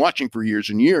people have been watching for years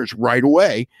and years right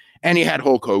away. And he had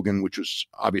Hulk Hogan, which was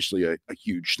obviously a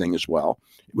huge thing as well,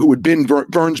 who had been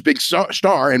Vern's big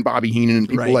star, and Bobby Heenan and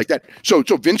people like that. So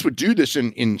Vince would do this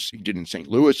he did in St.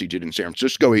 Louis, he did in San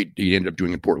Francisco, he ended up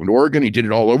doing it in Portland, Oregon. He did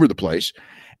it all over the place.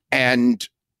 And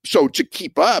so to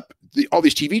keep up, all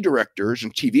these TV directors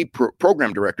and TV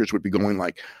program directors would be going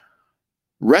like,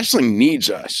 wrestling needs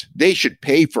us. They should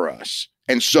pay for us.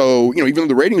 And so, even though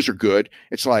the ratings are good,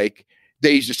 it's like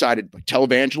they decided, like,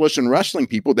 televangelists and wrestling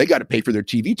people, they got to pay for their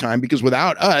TV time, because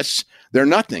without us, they're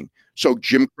nothing. So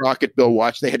Jim Crockett, Bill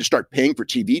Watts, they had to start paying for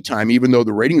TV time, even though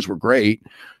the ratings were great.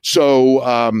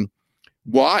 So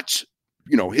Watts,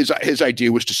 his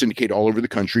idea was to syndicate all over the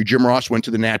country. Jim Ross went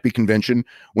to the NATPE convention,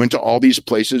 went to all these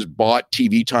places, bought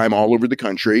TV time all over the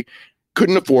country,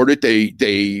 couldn't afford it.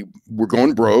 They were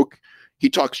going broke. He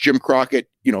talks Jim Crockett,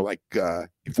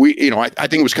 if we, I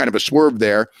think it was kind of a swerve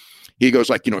there. He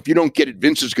goes like, if you don't get it,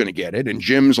 Vince is going to get it. And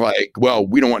Jim's like, well,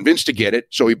 we don't want Vince to get it.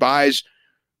 So he buys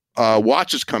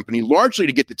Watts' company largely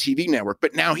to get the TV network.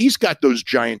 But now he's got those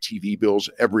giant TV bills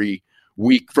every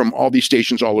week from all these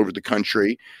stations all over the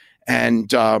country.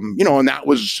 And, and that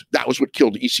was what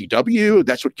killed ECW.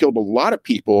 That's what killed a lot of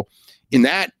people in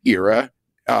that era.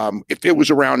 If it was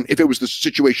the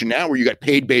situation now where you got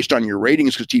paid based on your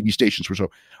ratings, because TV stations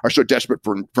are so desperate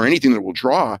for anything that will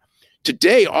draw,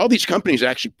 today all these companies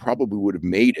actually probably would have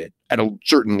made it at a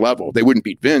certain level. They wouldn't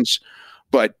beat Vince,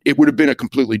 but it would have been a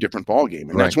completely different ballgame.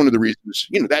 And that's one of the reasons,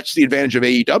 that's the advantage of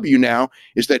AEW now,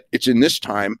 is that it's in this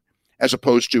time, as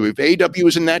opposed to if AEW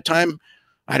was in that time,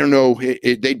 I don't know,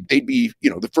 they'd be,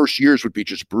 the first years would be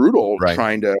just brutal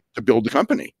trying to build the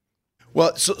company.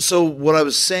 Well, so what I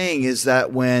was saying is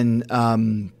that when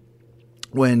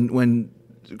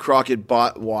Crockett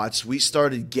bought Watts, we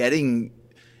started getting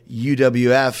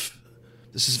UWF.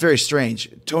 This is very strange.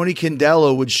 Tony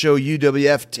Condello would show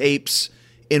UWF tapes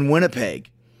in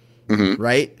Winnipeg,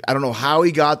 right? I don't know how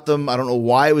he got them. I don't know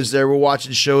why it was there. We're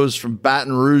watching shows from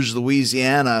Baton Rouge,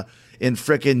 Louisiana, in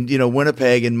frickin'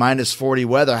 Winnipeg in -40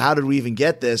 weather. How did we even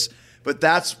get this? But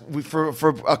that's for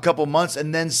a couple months,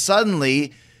 and then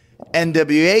suddenly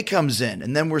NWA comes in,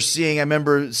 and then we're seeing. I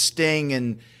remember Sting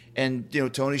and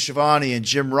Tony Schiavone and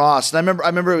Jim Ross, and I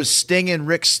remember it was Sting and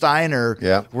Rick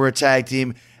Steiner were a tag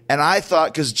team, and I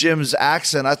thought, because Jim's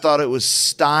accent, I thought it was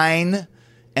Stein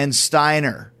and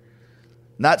Steiner,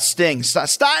 not Sting.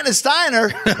 Stein and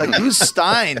Steiner, like who's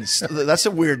Stein? That's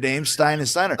a weird name, Stein and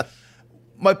Steiner.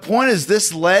 My point is,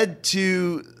 this led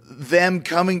to them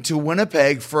coming to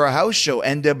Winnipeg for a house show.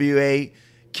 NWA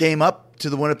came up to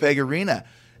the Winnipeg Arena.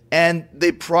 And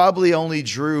they probably only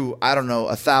drew,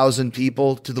 1,000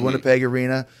 people to the Winnipeg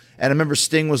Arena. And I remember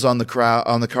Sting was on the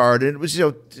card, and it was,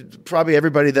 probably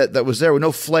everybody that was there with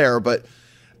no flair. But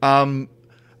I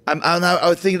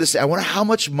was thinking this. I wonder how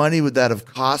much money would that have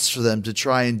cost for them to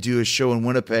try and do a show in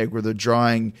Winnipeg where they're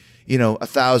drawing,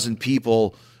 1,000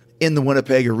 people in the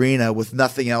Winnipeg Arena with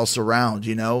nothing else around,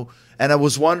 And I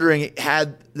was wondering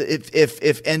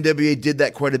if NWA did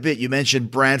that quite a bit. You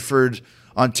mentioned Brantford,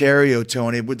 Ontario,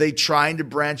 Tony. Were they trying to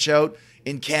branch out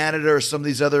in Canada or some of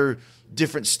these other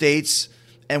different states?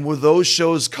 And were those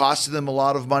shows costing them a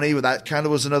lot of money? That kind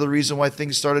of was another reason why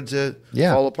things started to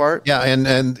fall apart? Yeah,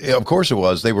 and of course it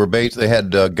was. They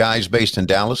had guys based in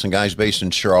Dallas and guys based in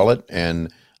Charlotte.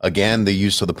 And again, the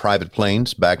use of the private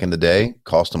planes back in the day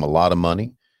cost them a lot of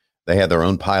money. They had their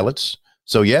own pilots.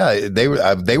 So yeah, they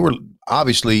were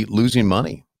obviously losing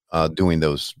money doing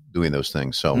those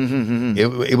things. So it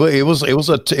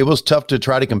was tough to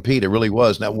try to compete. It really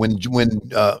was. Now when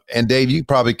and Dave, you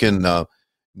probably can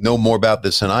know more about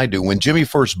this than I do. When Jimmy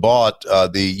first bought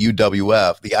the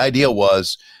UWF, the idea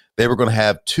was they were going to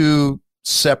have two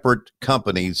separate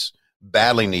companies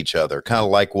battling each other, kind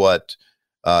of like what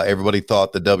everybody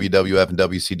thought the WWF and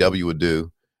WCW would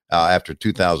do after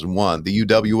 2001. The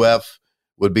UWF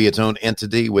would be its own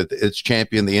entity with its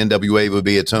champion. The NWA would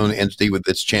be its own entity with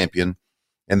its champion.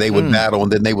 And they would battle,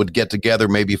 and then they would get together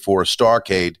maybe for a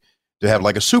Starrcade to have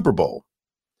like a Super Bowl.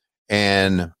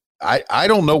 And I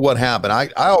don't know what happened. I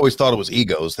always thought it was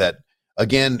egos that,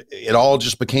 again, it all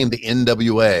just became the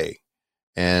NWA.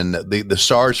 And the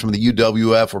stars from the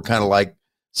UWF were kind of like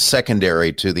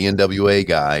secondary to the NWA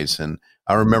guys. And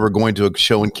I remember going to a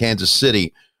show in Kansas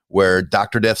City where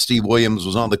Dr. Death Steve Williams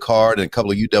was on the card and a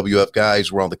couple of UWF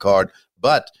guys were on the card,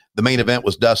 but the main event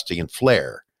was Dusty and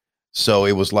Flair. So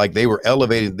it was like they were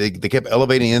elevating, they kept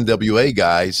elevating NWA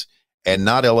guys and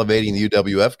not elevating the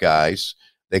UWF guys.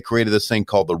 They created this thing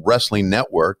called the Wrestling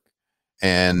Network,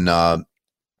 and a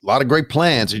lot of great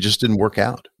plans. It just didn't work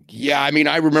out. Yeah, I mean,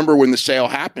 I remember when the sale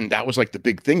happened, that was like the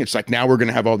big thing. It's like, now we're going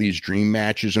to have all these dream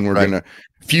matches and we're going to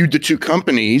feud the two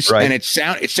companies. Right. And it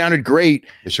sounded great.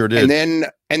 It sure did. And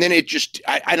then it just,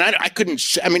 I couldn't,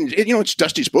 I mean, it's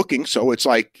Dusty's booking. So it's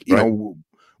like, you know,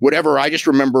 whatever. I just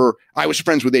remember I was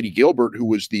friends with Eddie Gilbert, who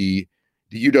was the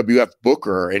UWF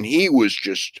booker. And he was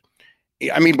just,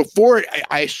 I mean, before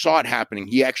I saw it happening,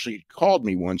 he actually called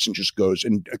me once and just goes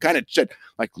and kind of said,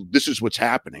 like, this is what's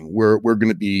happening. We're going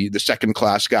to be the second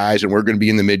class guys and we're going to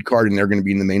be in the mid card and they're going to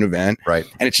be in the main event. Right.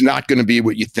 And it's not going to be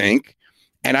what you think.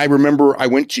 And I remember I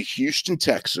went to Houston,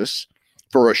 Texas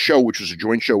for a show, which was a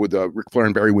joint show with Ric Flair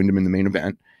and Barry Windham in the main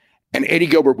event. And Eddie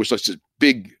Gilbert was such a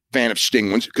big fan of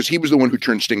Sting because he was the one who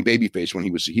turned Sting babyface when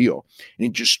he was a heel. And he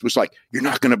just was like, you're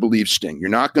not going to believe Sting. You're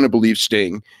not going to believe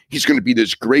Sting. He's going to be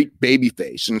this great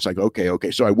babyface. And it's like,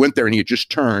 okay. So I went there and he had just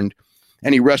turned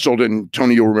and he wrestled. And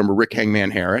Tony, you'll remember Rick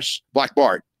Hangman Harris, Black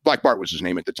Bart. Black Bart was his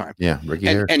name at the time. Yeah, Ricky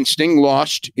Harris. And Sting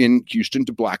lost in Houston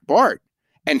to Black Bart.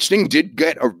 And Sting did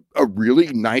get a really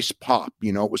nice pop.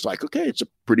 You know, it was like, okay, it's a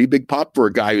pretty big pop for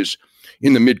a guy who's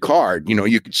in the mid card. You know,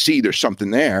 you could see there's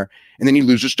something there. And then he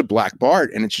loses to Black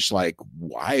Bart. And it's just like,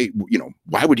 why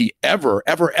would he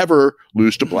ever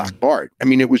lose to Black Bart? I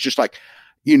mean, it was just like,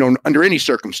 you know, under any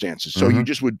circumstances. So you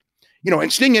just would, you know,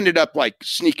 and Sting ended up like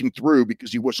sneaking through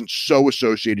because he wasn't so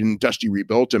associated, and Dusty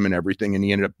rebuilt him and everything. And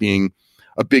he ended up being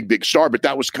a big star. But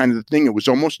that was kind of the thing. It was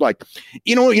almost like,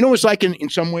 you know, it was like in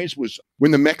some ways was when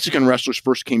the Mexican wrestlers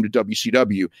first came to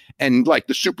WCW, and like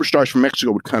the superstars from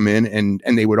Mexico would come in and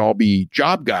they would all be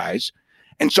job guys.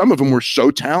 And some of them were so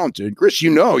talented. Chris,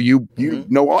 you know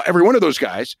every one of those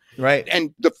guys. Right.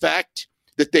 And the fact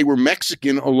that they were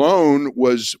Mexican alone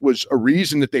was a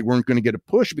reason that they weren't going to get a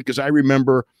push, because I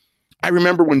remember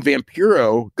when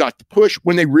Vampiro got the push,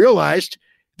 when they realized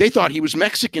they thought he was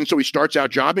Mexican. So he starts out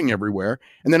jobbing everywhere.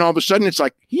 And then all of a sudden it's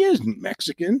like, he isn't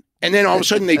Mexican. And then all of a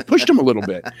sudden they pushed him a little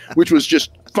bit, which was just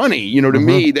funny, you know, to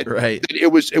me that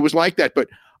it was like that. But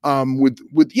with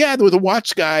the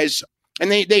Watts guys, and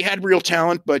they had real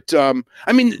talent. But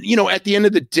I mean, you know, at the end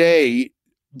of the day,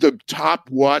 the top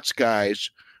Watts guys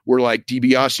were like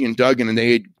DiBiase and Duggan, and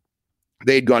they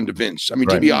had gone to Vince. I mean,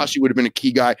 DiBiase would have been a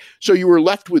key guy. So you were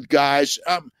left with guys,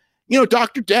 you know,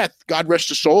 Dr. Death, God rest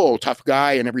his soul, tough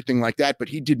guy and everything like that. But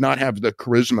he did not have the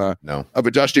charisma of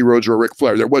a Dusty Rhodes or a Ric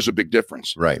Flair. There was a big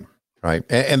difference. Right.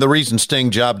 And the reason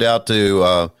Sting jobbed out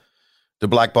to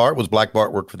Black Bart was Black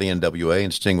Bart worked for the NWA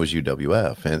and Sting was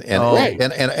UWF.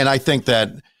 And I think that,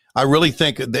 I really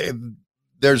think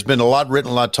there's been a lot written,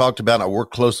 a lot talked about. I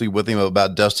worked closely with him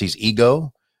about Dusty's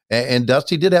ego. And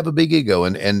Dusty did have a big ego,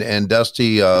 and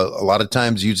Dusty a lot of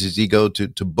times uses his ego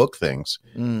to book things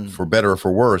for better or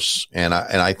for worse. And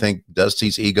I think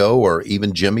Dusty's ego, or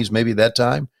even Jimmy's maybe that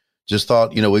time, just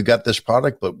thought, you know, we've got this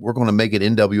product, but we're going to make it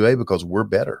NWA because we're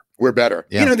better. We're better.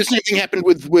 Yeah. You know, the same thing happened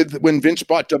with when Vince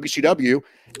bought WCW,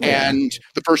 and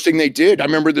the first thing they did, I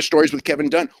remember the stories with Kevin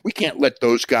Dunn. We can't let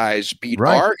those guys beat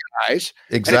our guys.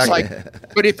 Exactly. And it's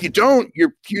like, but if you don't,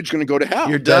 your feud's going to go to hell.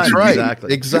 You're done. That's right.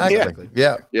 Exactly.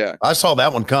 Yeah. I saw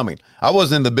that one coming. I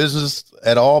wasn't in the business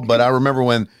at all, but I remember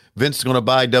when Vince was going to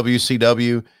buy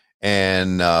WCW,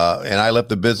 and I left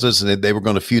the business, and they were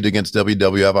going to feud against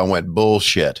WWF. I went,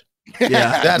 bullshit.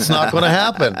 Yeah, that's not going to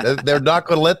happen. They're not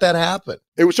going to let that happen.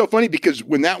 It was so funny because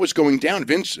when that was going down,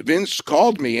 Vince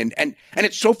called me, and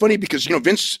it's so funny because, you know,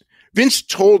 Vince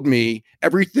told me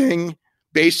everything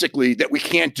basically that we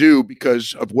can't do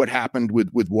because of what happened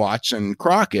with Watts and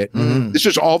Crockett. This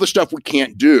is all the stuff we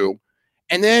can't do.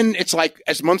 And then it's like,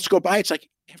 as months go by, it's like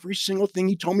every single thing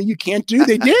he told me you can't do,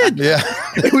 they did.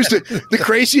 It was the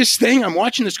craziest thing. I'm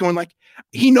watching this going like,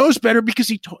 he knows better because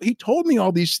he told me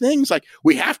all these things. Like,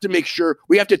 we have to make sure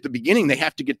at the beginning, they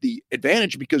have to get the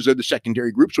advantage because of the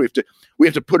secondary group. So we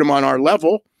have to put them on our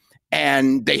level,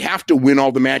 and they have to win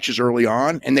all the matches early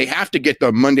on, and they have to get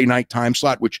the Monday night time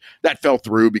slot, which that fell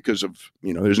through because of,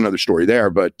 you know, there's another story there.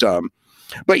 But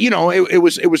you know, it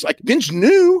was like Vince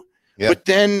knew. Yeah. But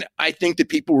then I think that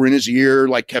people were in his ear,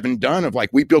 like Kevin Dunn, of like,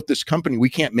 we built this company. We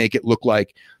can't make it look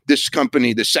like this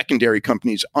company, the secondary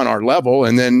company's on our level.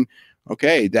 And then,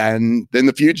 okay, then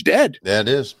the feud's dead. Yeah, it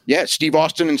is. Yeah, Steve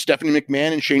Austin and Stephanie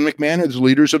McMahon and Shane McMahon are the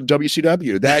leaders of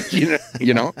WCW. That,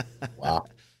 you know. Wow.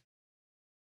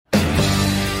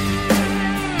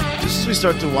 Just as we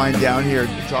start to wind down here,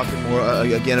 talking more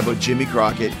again about Jimmy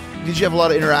Crockett, did you have a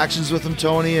lot of interactions with him,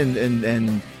 Tony,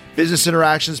 and business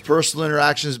interactions, personal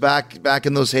interactions back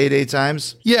in those heyday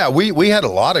times? Yeah, we had a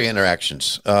lot of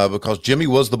interactions because Jimmy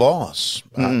was the boss.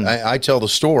 I tell the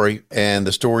story, and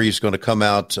the story is going to come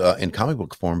out in comic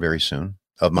book form very soon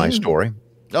of my story.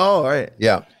 Oh, all right.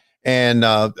 Yeah. And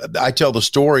I tell the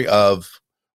story of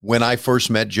when I first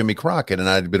met Jimmy Crockett, and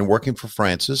I'd been working for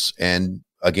Francis. And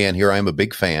again, here I am, a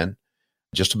big fan,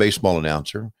 just a baseball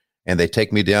announcer. And they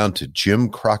take me down to Jim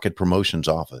Crockett Promotions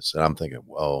office. And I'm thinking,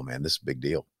 whoa, man, this is a big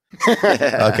deal.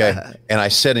 Okay. And I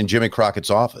sat in Jimmy Crockett's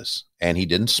office, and he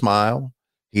didn't smile.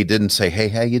 He didn't say, hey,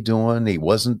 how you doing? He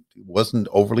wasn't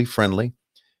overly friendly.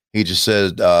 He just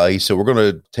said, we're going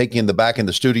to take you in the back in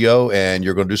the studio, and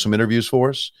you're going to do some interviews for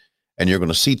us. And you're going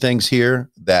to see things here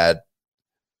that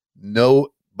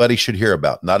nobody should hear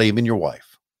about, not even your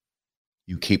wife.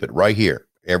 You keep it right here.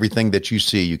 Everything that you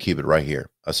see, you keep it right here.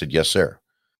 I said, yes, sir.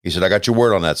 He said, I got your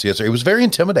word on that. So, yes, sir. It was very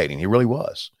intimidating. He really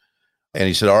was. And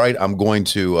he said, all right, I'm going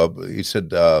to, he said,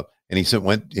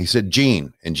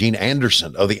 Gene and Gene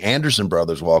Anderson of the Anderson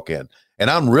brothers walk in.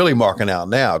 And I'm really marking out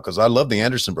now because I love the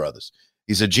Anderson brothers.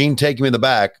 He said, Gene, take him in the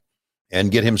back and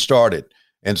get him started.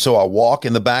 And so I walk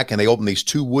in the back, and they open these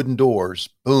two wooden doors,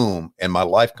 boom, and my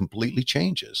life completely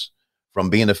changes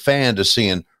from being a fan to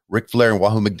seeing Ric Flair and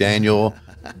Wahoo McDaniel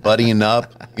buddying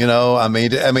up. I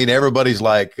mean, everybody's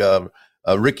like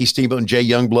Ricky Steamboat and Jay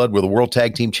Youngblood were the World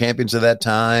Tag Team Champions at that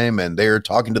time, and they're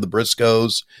talking to the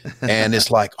Briscoes, and it's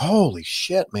like, holy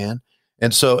shit, man.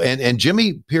 And so, and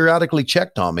Jimmy periodically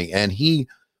checked on me, and he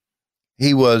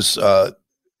was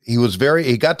very,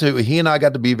 he and I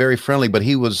got to be very friendly, but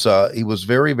he was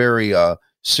very, very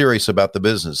serious about the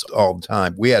business all the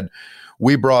time.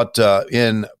 We brought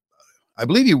in, I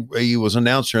believe he was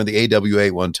announcer in the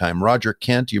AWA one time, Roger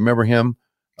Kent. Do you remember him?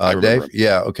 Dave?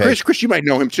 Yeah. Okay. Chris, you might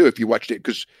know him too if you watched it,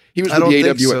 because he was with the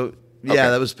AWA. So. Yeah, okay.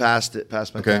 That was past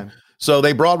my time. So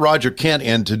they brought Roger Kent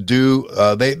in to do,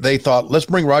 they thought, let's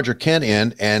bring Roger Kent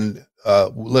in and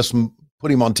let's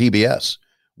put him on TBS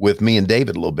with me and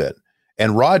David a little bit.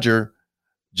 And Roger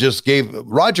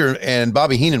and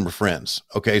Bobby Heenan were friends.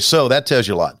 Okay. So that tells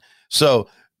you a lot. So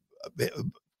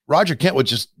Roger Kent was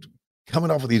just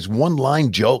coming off with these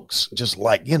one-line jokes, just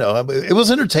like, it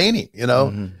was entertaining,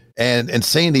 and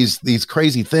saying these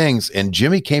crazy things. And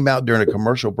Jimmy came out during a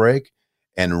commercial break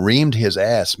and reamed his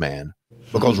ass, man,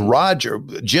 because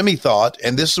Jimmy thought,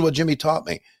 and this is what Jimmy taught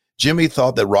me. Jimmy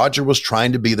thought that Roger was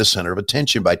trying to be the center of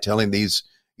attention by telling these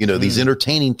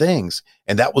entertaining things.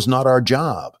 And that was not our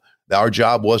job. Our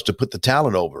job was to put the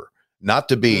talent over, not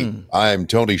to be, I'm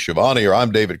Tony Schiavone, or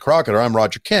I'm David Crockett, or I'm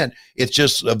Roger Kent. It's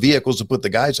just vehicles to put the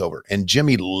guys over. And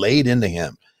Jimmy laid into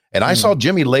him. And I saw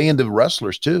Jimmy lay into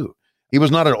wrestlers too. He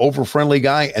was not an over-friendly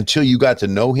guy until you got to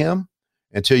know him,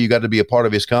 until you got to be a part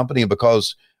of his company. And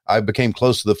because I became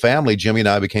close to the family, Jimmy and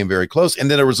I became very close.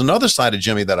 And then there was another side of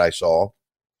Jimmy that I saw.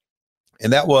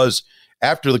 And that was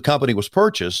after the company was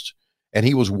purchased, and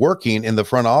he was working in the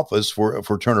front office for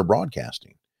Turner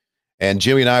Broadcasting. And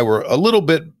Jimmy and I were a little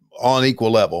bit on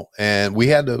equal level. And we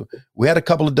had a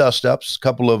couple of dust-ups, a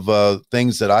couple of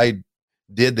things that I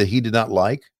did that he did not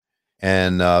like.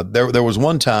 And there was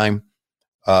one time,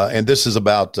 and this is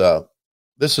one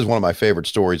of my favorite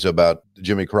stories about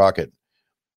Jimmy Crockett.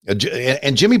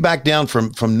 And Jimmy backed down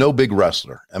from no big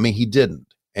wrestler. I mean, he didn't.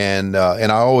 And I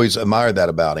always admired that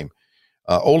about him.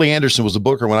 Ole Anderson was the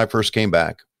booker when I first came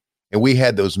back. And we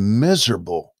had those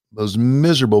miserable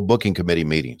booking committee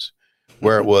meetings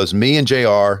where it was me and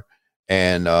JR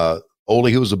and Ole,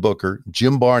 who was a booker,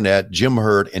 Jim Barnett, Jim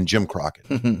Hurd, and Jim Crockett.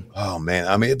 Oh, man.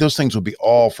 I mean, those things would be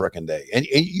all frickin' day. And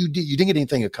you didn't get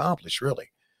anything accomplished, really.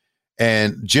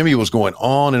 And Jimmy was going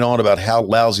on and on about how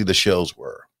lousy the shows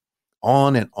were.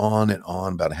 On and on and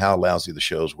on about how lousy the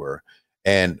shows were.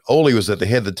 And Ole was at the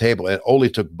head of the table, and Ole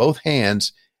took both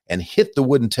hands and hit the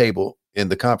wooden table in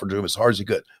the conference room as hard as he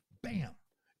could. Bam.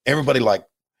 Everybody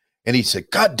and he said,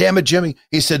 God damn it, Jimmy.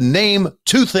 He said, name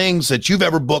 2 things that you've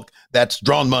ever booked that's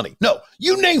drawn money. No,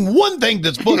 you name one thing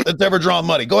that's booked that's ever drawn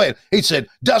money. Go ahead. He said,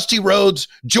 Dusty Rhodes,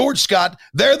 George Scott,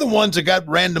 they're the ones that got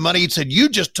random money. He said, you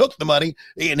just took the money.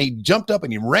 And he jumped up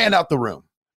and he ran out the room.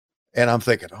 And I'm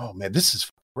thinking, oh man, this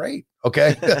is great.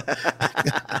 Okay.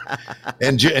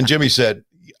 and Jimmy said,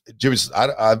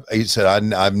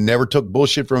 I've never took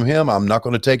bullshit from him. I'm not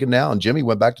going to take it now. And Jimmy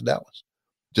went back to Dallas.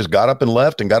 Just got up and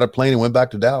left and got a plane and went back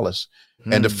to Dallas.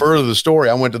 And to further the story,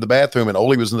 I went to the bathroom and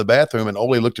Ole was in the bathroom, and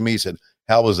Ole looked at me and said,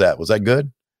 how was that? Was that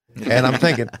good? And I'm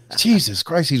thinking, Jesus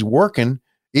Christ, he's working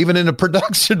even in a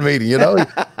production meeting,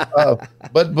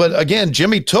 but again,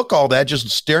 Jimmy took all that, just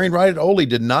staring right at Ole,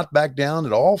 did not back down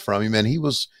at all from him. And he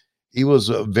was He was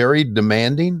very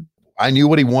demanding. I knew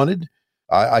what he wanted.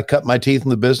 I cut my teeth in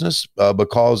the business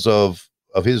because of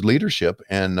his leadership,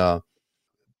 and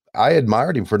I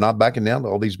admired him for not backing down to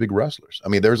all these big wrestlers. I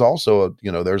mean, there's also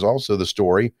the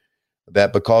story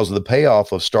that because of the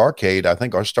payoff of Starrcade, I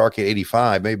think our Starrcade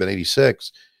 85, maybe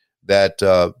 86,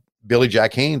 that Billy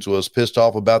Jack Haynes was pissed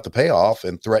off about the payoff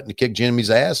and threatened to kick Jimmy's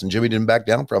ass, and Jimmy didn't back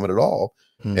down from it at all.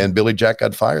 And Billy Jack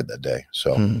got fired that day.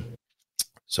 So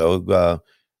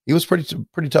he was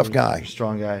pretty tough guy.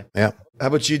 Strong guy. Yeah. How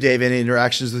about you, Dave? Any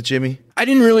interactions with Jimmy? I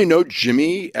didn't really know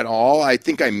Jimmy at all. I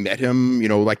think I met him,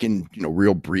 like in,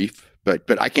 real brief, but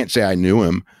I can't say I knew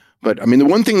him. But I mean, the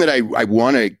one thing that I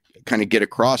want to kind of get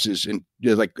across is, and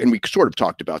we sort of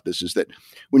talked about this, is that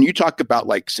when you talk about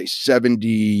say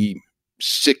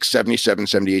 76, 77,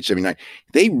 78, 79,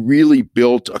 they really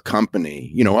built a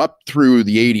company, up through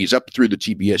the 80s, up through the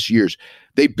TBS years.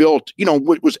 They built,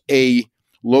 what was a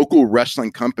local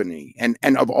wrestling company. And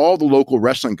of all the local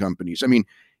wrestling companies, I mean,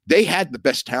 they had the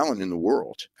best talent in the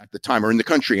world at the time, or in the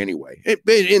country anyway,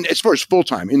 as far as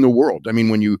full-time in the world. I mean,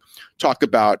 when you talk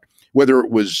about whether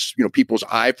it was, people's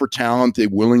eye for talent, the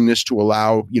willingness to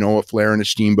allow, a Flair and a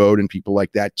Steamboat and people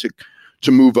like that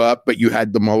to move up, but you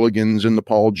had the Mulligans and the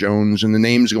Paul Jones, and the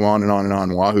names go on and on and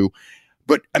on, Wahoo.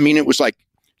 But I mean, it was like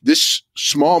this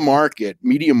small market,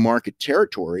 medium market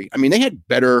territory. I mean, they had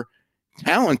better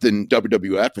talent than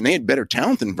WWF, and they had better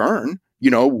talent than Vern,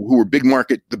 who were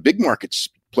the big markets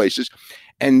places.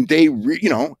 And they,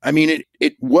 I mean,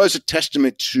 it was a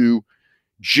testament to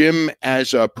Jim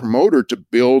as a promoter to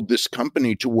build this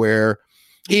company to where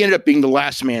he ended up being the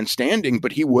last man standing,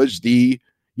 but he was the,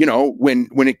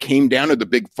 when it came down to the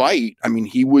big fight, I mean,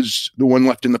 he was the one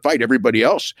left in the fight. Everybody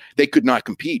else, they could not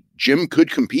compete. Jim could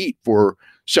compete for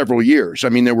several years. I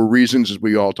mean, there were reasons, as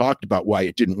we all talked about, why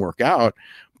it didn't work out.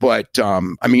 But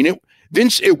I mean,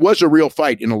 Vince, it was a real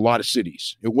fight in a lot of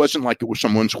cities. It wasn't like it was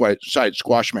some one-sided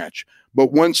squash match.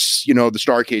 But once, the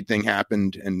Starrcade thing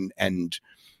happened and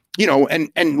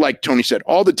like Tony said,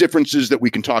 all the differences that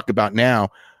we can talk about now.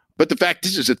 But the fact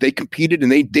is that they competed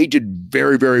and they did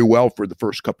very, very well for the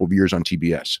first couple of years on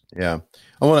TBS. Yeah.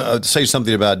 I want to say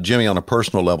something about Jimmy on a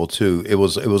personal level, too. It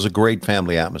was a great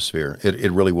family atmosphere.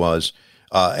 It really was.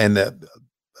 And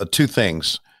two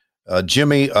things.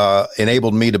 Jimmy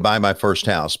enabled me to buy my first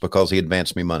house because he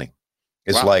advanced me money.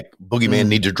 It's like Boogeyman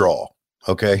needs a draw.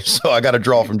 Okay. So I got a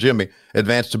draw from Jimmy,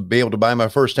 advanced to be able to buy my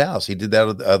first house. He did that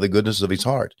out of the goodness of his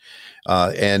heart.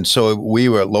 And so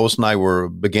Lois and I were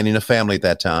beginning a family at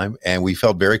that time, and we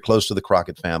felt very close to the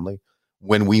Crockett family.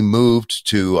 When we moved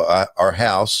to our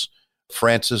house,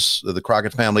 Francis, the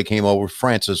Crockett family came over.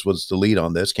 Francis was the lead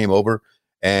on this, came over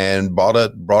and brought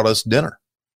us dinner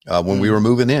when we were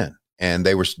moving in. And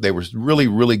they were really,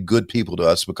 really good people to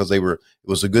us because it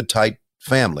was a good, tight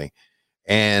family.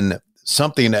 And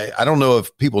something, I don't know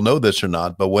if people know this or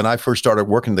not, but when I first started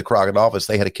working in the Crockett office,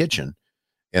 they had a kitchen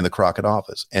in the Crockett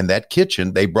office. And that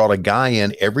kitchen, they brought a guy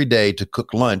in every day to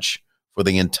cook lunch for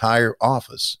the entire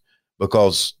office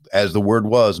because, as the word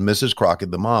was, Mrs.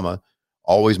 Crockett, the mama,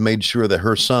 always made sure that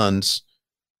her sons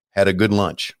had a good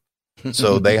lunch.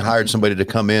 So they hired somebody to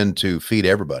come in to feed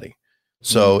everybody.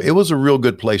 So it was a real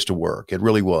good place to work. It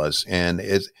really was. And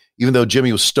even though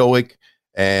Jimmy was stoic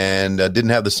and didn't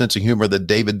have the sense of humor that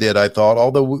David did, I thought,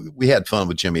 although we had fun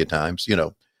with Jimmy at times,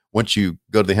 once you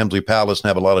go to the Hemsley Palace and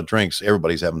have a lot of drinks,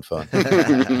 everybody's having fun.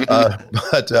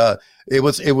 But it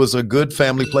was a good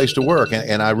family place to work.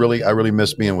 And I really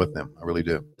miss being with them. I really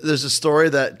do. There's a story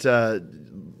that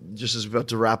just as we're about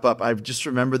to wrap up, I just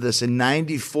remember this in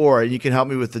 94, and you can help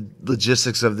me with the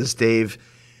logistics of this, Dave.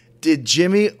 Did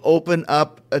Jimmy open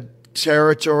up a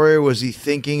territory, or was he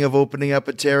thinking of opening up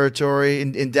a territory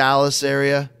in Dallas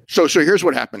area? So here's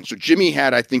what happened. So Jimmy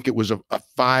had, I think it was a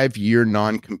 5-year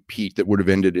non-compete that would have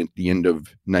ended at the end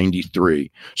of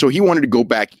 93. So he wanted to go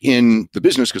back in the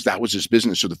business because that was his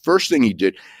business. So the first thing he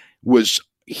did was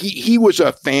he was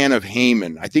a fan of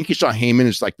Heyman. I think he saw Heyman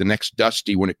as like the next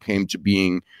Dusty when it came to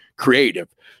being creative.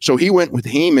 So he went with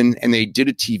Heyman and they did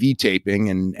a TV taping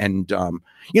and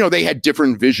they had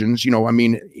different visions.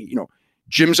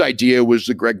 Jim's idea was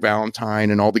the Greg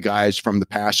Valentine and all the guys from the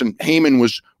past. And Heyman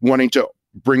was wanting to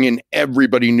bring in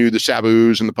everybody new, the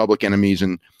Sabus and the Public Enemies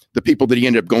and the people that he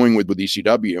ended up going with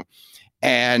ECW.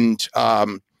 And,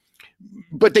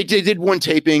 but they did one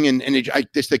taping and I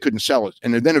guess they couldn't sell it.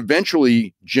 And then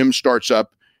eventually Jim starts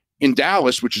up in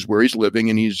Dallas, which is where he's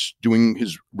living, and he's doing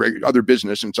his other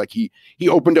business. And it's like he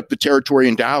opened up the territory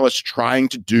in Dallas trying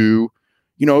to do,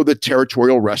 the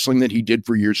territorial wrestling that he did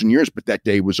for years and years, but that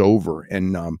day was over.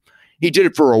 And he did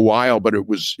it for a while, but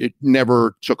it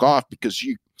never took off because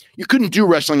you couldn't do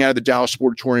wrestling out of the Dallas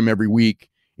Sportatorium every week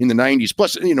in the 90s.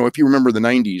 Plus, if you remember the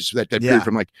 90s, that period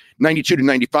from like 92 to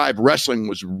 95, wrestling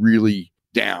was really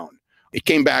down. It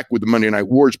came back with the Monday Night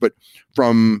Wars, but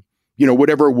from,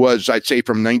 whatever it was, I'd say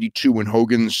from 92 when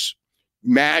Hogan's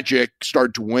magic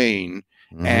started to wane,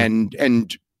 and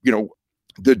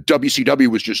the WCW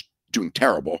was just doing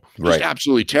terrible, just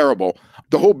absolutely terrible.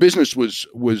 The whole business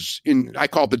was in, I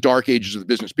call it the dark ages of the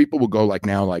business. People will go like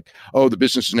now, like, oh, the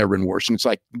business has never been worse. And it's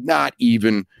like, not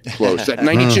even close. That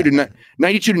 92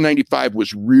 to 95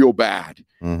 was real bad.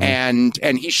 And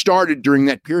he started during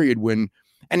that period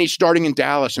and he's starting in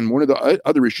Dallas. And one of the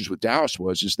other issues with Dallas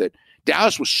is that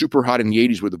Dallas was super hot in the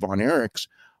 80s with the Von Erichs,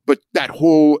 but that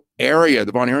whole area,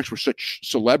 the Von Erichs were such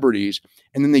celebrities,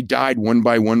 and then they died one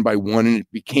by one, and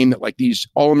it became that like these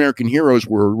all-American heroes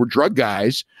were drug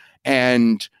guys,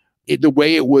 and the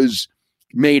way it was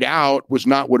made out was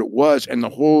not what it was, and the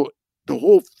whole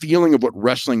feeling of what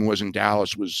wrestling was in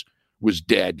Dallas was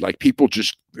dead. Like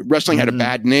wrestling had a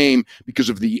bad name because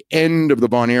of the end of the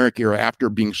Von Erich era after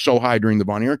being so high during the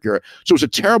Von Erich era. So it was a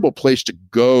terrible place to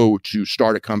go to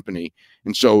start a company.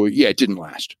 And so, it didn't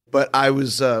last. But I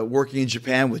was working in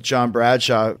Japan with John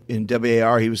Bradshaw in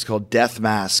WAR. He was called Death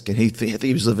Mask, and I think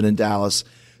he was living in Dallas.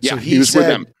 Yeah, so he was with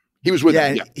them. He was with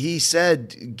them. Yeah. He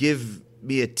said, give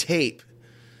me a tape,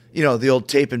 the old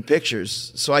tape and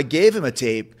pictures. So I gave him a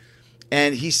tape,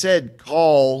 and he said,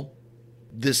 call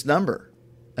this number.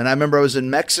 And I remember I was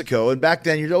in Mexico, and back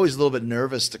then you're always a little bit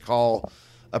nervous to call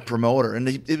a promoter. And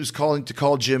it was calling to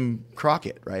call Jim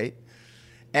Crockett, right?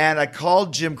 And I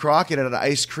called Jim Crockett at an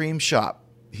ice cream shop.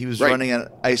 He was running an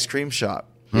ice cream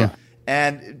shop. Yeah.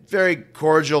 And very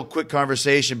cordial, quick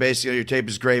conversation. Basically, your tape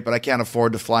is great, but I can't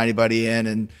afford to fly anybody in.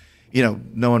 And,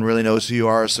 no one really knows who you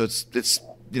are. So it's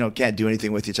can't do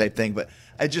anything with you type thing. But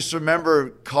I just remember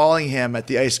calling him at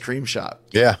the ice cream shop.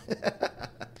 Yeah.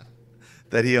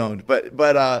 That he owned. But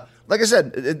like I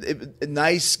said, a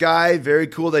nice guy, very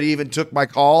cool that he even took my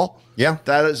call. Yeah.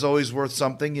 That is always worth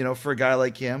something, for a guy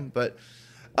like him. But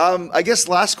I guess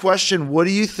last question, what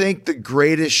do you think the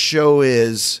greatest show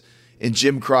is in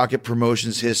Jim Crockett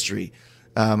Promotions history?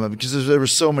 Because there were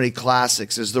so many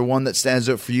classics. Is there one that stands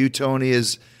out for you, Tony,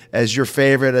 as your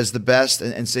favorite, as the best?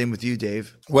 And same with you,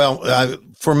 Dave. Well,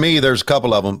 for me, there's a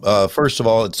couple of them. First of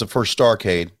all, it's the first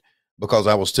Starrcade, because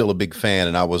I was still a big fan,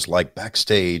 and I was like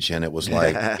backstage, and it was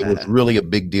like it was really a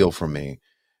big deal for me.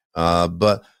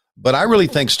 But I really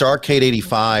think Starrcade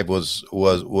 '85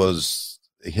 was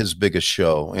his biggest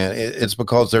show, and it's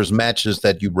because there's matches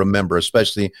that you remember,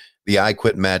 especially the I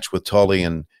Quit match with Tully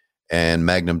and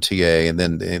Magnum TA, and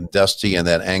then Dusty and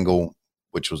that angle,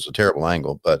 which was a terrible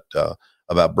angle, but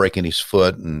about breaking his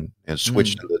foot and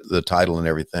switched the title and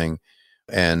everything.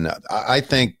 And I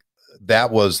think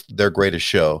that was their greatest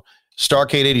show.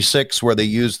 Starrcade '86, where they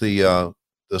used the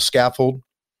scaffold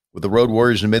with the Road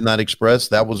Warriors and Midnight Express,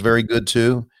 that was very good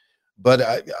too.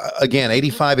 But again,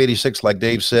 '85, '86, like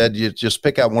Dave said, you just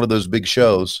pick out one of those big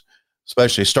shows,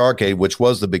 especially Starrcade, which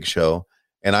was the big show,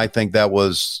 and I think that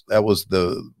was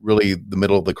really the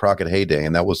middle of the Crockett heyday,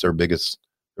 and that was their biggest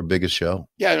show.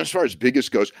 Yeah, and as far as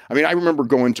biggest goes, I mean, I remember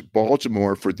going to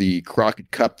Baltimore for the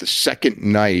Crockett Cup the second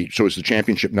night. So it was the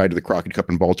championship night of the Crockett Cup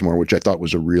in Baltimore, which I thought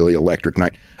was a really electric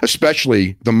night,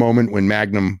 especially the moment when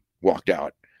Magnum walked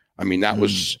out. I mean, that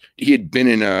was, he had been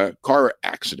in a car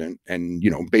accident and,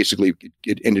 basically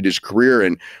it ended his career,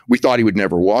 and we thought he would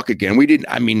never walk again. I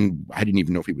didn't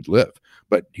even know if he would live,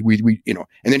 but we and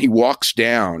then he walks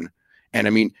down. And I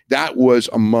mean, that was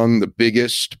among the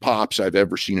biggest pops I've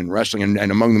ever seen in wrestling,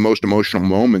 and among the most emotional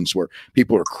moments where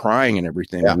people are crying and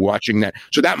everything, watching that.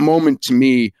 So that moment, to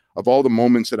me, of all the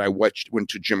moments that I went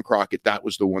to Jim Crockett, that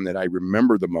was the one that I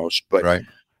remember the most. But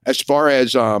as far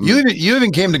as you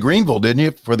even came to Greenville, didn't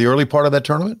you, for the early part of that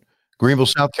tournament? Greenville,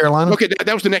 South Carolina. Okay,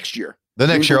 that was the next year. The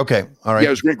next year, okay, all right. Yeah,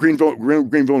 it was Greenville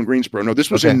and Greensboro. No, this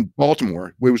was in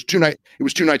Baltimore. It was 2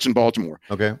 nights in Baltimore.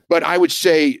 Okay, but I would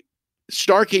say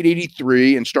Starrcade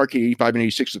 '83 and Starrcade '85 and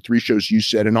 '86, the 3 shows you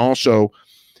said, and also,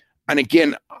 and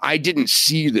again, I didn't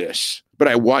see this, but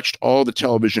I watched all the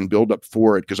television buildup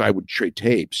for it because I would trade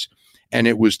tapes, and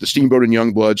it was the Steamboat and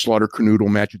Youngblood Slaughter Canoodle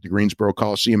match at the Greensboro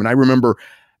Coliseum, and I remember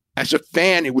as a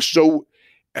fan, it was so,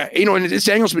 and this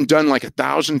angle's been done like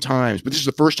 1,000 times, but this is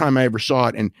the first time I ever saw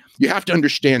it, and you have to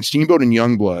understand, Steamboat and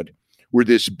Youngblood were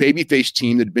this babyface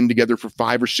team that had been together for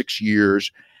 5 or 6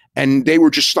 years. And they were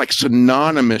just like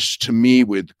synonymous to me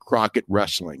with Crockett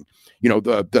wrestling.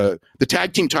 The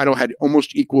tag team title had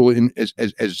almost equal as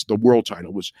the world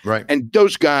title was. Right. And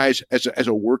those guys as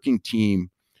a working team,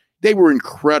 they were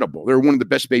incredible. They're one of the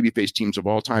best babyface teams of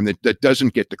all time that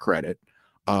doesn't get the credit.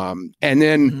 And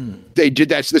then they did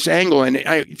this angle, and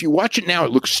if you watch it now,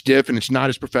 it looks stiff and it's not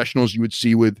as professional as you would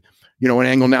see with, an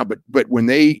angle now. But when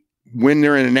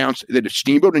they're announced that if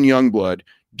Steamboat and Youngblood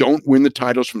don't win the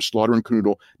titles from Slaughter and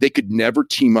Canoodle, they could never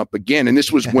team up again. And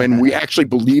this was when we actually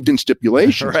believed in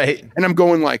stipulations. Right. And I'm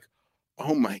going like,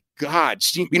 oh my God,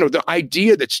 the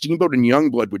idea that Steamboat and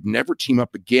Youngblood would never team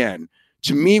up again,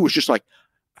 to me was just like,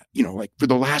 like for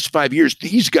the last 5 years,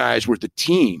 these guys were the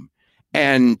team.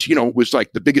 And, it was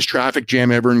like the biggest traffic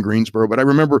jam ever in Greensboro. But I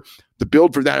remember the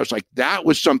build for that. I was like, that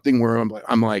was something where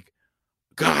I'm like,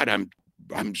 God,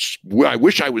 I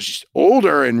wish I was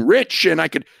older and rich and I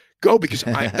could go, because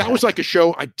that was like a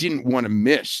show I didn't want to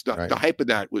miss. The hype of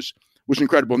that was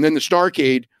incredible. And then the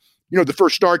Starrcade, the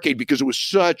first Starrcade, because it was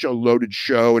such a loaded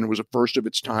show and it was a first of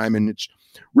its time. And it's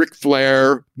Ric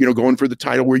Flair, going for the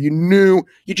title, where you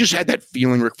just had that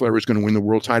feeling Ric Flair was going to win the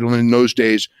world title. And in those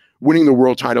days, winning the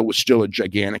world title was still a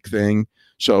gigantic thing.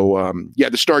 So, the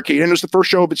Starrcade, and it was the first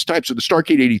show of its type. So the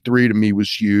Starrcade 83 to me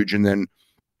was huge. And then,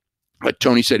 like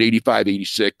Tony said, 85,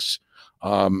 86,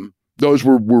 those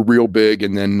were real big.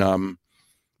 And then,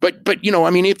 but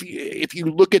if you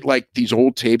look at like these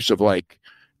old tapes of like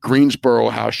Greensboro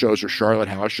house shows or Charlotte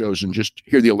house shows and just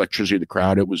hear the electricity of the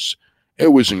crowd, it was,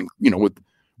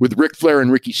 with Ric Flair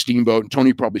and Ricky Steamboat, and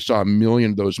Tony probably saw a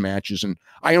million of those matches. And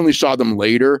I only saw them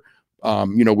later,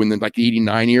 when the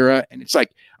 89 era. And it's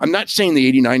like, I'm not saying the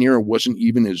 89 era wasn't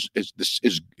even as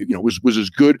was as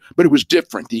good, but it was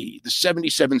different. The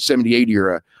 77, 78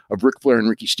 era of Ric Flair and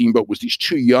Ricky Steamboat was these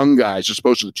two young guys as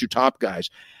opposed to the two top guys.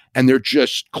 And they're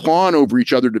just clawing over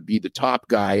each other to be the top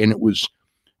guy. And it was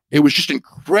just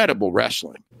incredible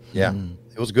wrestling. Yeah,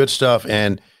 it was good stuff.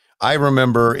 And I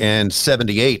remember in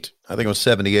 78, I think it was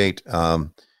 78,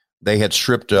 they had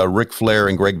stripped Ric Flair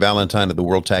and Greg Valentine of the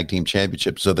World Tag Team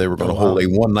Championship, so they were going to hold a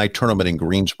one-night tournament in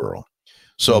Greensboro.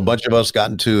 So a bunch of us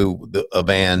got into a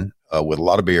van with a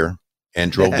lot of beer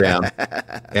and drove down,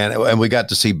 and we got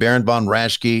to see Baron von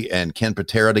Raschke and Ken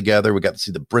Patera together. We got to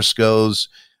see the Briscoes.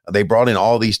 They brought in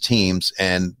all these teams,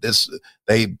 and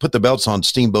they put the belts on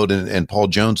Steamboat and Paul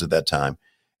Jones at that time,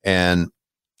 and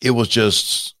it was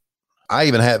just. I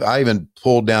even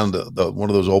pulled down the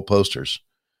one of those old posters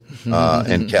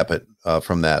and kept it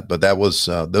from that. But that was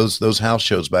those house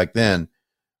shows back then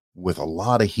with a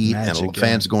lot of heat and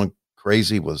fans going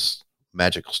crazy was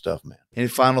magical stuff, man. Any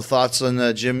final thoughts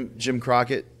on Jim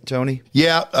Crockett, Tony?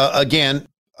 Yeah, again,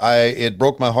 it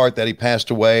broke my heart that he passed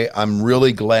away. I'm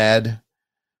really glad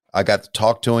I got to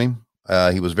talk to him.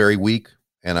 He was very weak,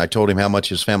 and I told him how much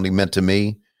his family meant to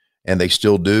me, and they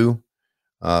still do.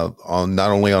 On not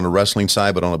only on the wrestling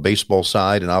side, but on the baseball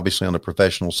side, and obviously on the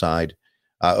professional side.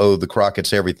 I owe the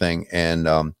Crockett's everything. And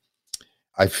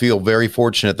I feel very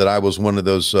fortunate that I was one of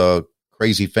those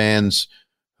crazy fans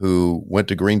who went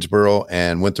to Greensboro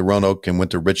and went to Roanoke and went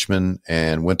to Richmond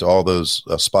and went to all those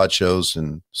spot shows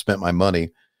and spent my money,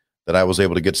 that I was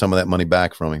able to get some of that money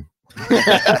back from him.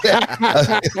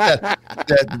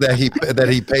 that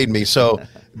he paid me. So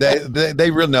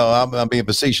they really know I'm being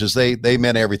facetious. They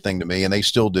meant everything to me, and they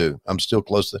still do. I'm still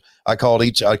close to. I called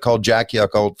Jackie. I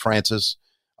called Francis.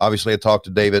 Obviously, I talked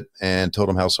to David and told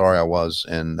him how sorry I was,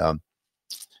 and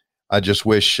I just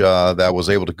wish that I was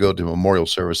able to go to memorial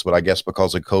service, but I guess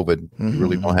because of COVID, we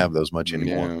really don't have those much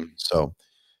anymore. Yeah. So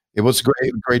it was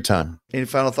a great time. Any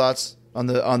final thoughts on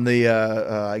the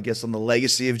I guess on the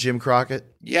legacy of Jim Crockett?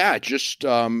 Yeah, just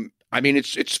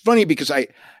it's funny because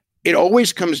it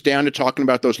always comes down to talking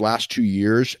about those last 2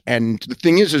 years, and the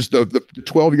thing is the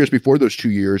 12 years before those 2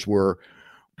 years were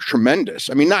tremendous.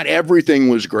 I mean, not everything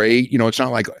was great, it's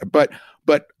not like, but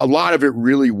a lot of it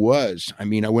really was. I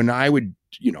mean, when I would,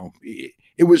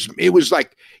 it was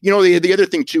like, the other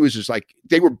thing too is like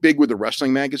they were big with the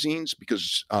wrestling magazines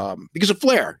because of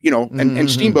Flair,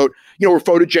 and Steamboat, were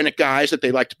photogenic guys that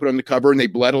they liked to put on the cover, and they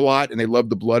bled a lot and they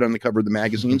loved the blood on the cover of the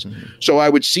magazines. So I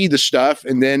would see the stuff,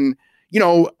 and then,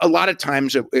 a lot of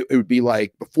times it would be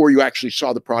like before you actually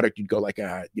saw the product, you'd go like,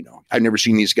 I've never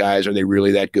seen these guys. Are they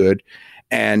really that good?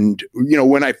 And,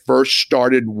 when I first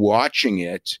started watching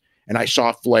it and I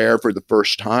saw Flair for the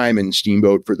first time and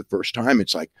Steamboat for the first time,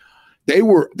 it's like, they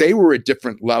were a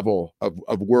different level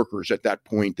of workers at that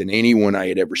point than anyone I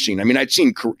had ever seen. I mean, I'd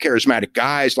seen charismatic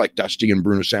guys like Dusty and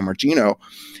Bruno Sammartino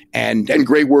and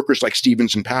great workers like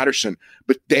Stevens and Patterson,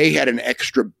 but they had an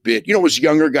extra bit, it was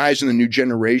younger guys in the new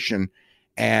generation.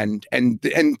 And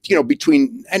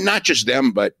between, and not just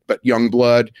them, but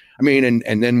Youngblood. I mean,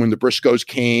 and then when the Briscoes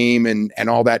came and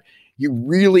all that, you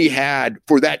really had,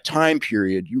 for that time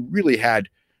period, you really had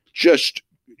just,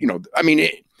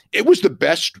 it was the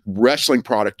best wrestling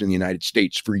product in the United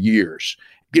States for years.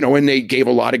 and they gave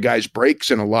a lot of guys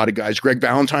breaks and a lot of guys. Greg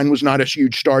Valentine was not a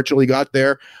huge star till he got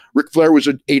there. Ric Flair was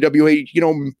an AWA,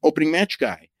 opening match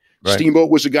guy. Right. Steamboat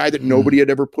was a guy that nobody had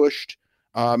ever pushed.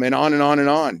 And on and on and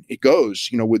on it goes,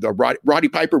 with Roddy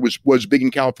Piper was big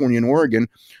in California and Oregon,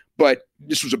 but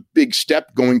this was a big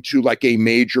step going to like a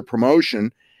major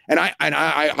promotion. And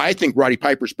I think Roddy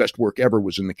Piper's best work ever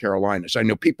was in the Carolinas. I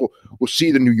know people will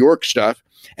see the New York stuff,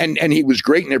 and he was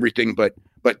great and everything, but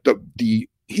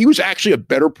he was actually a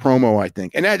better promo, I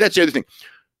think. And that's the other thing,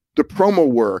 the promo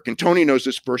work. And Tony knows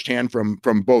this firsthand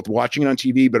from both watching it on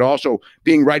TV, but also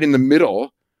being right in the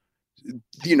middle.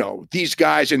 These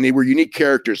guys, and they were unique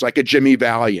characters, like a Jimmy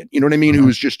Valiant. You know what I mean? Who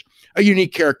was just a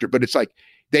unique character, but it's like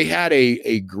they had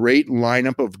a great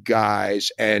lineup of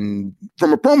guys. And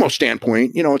from a promo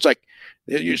standpoint, it's like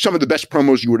some of the best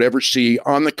promos you would ever see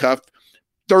on the cuff,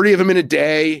 30 of them in a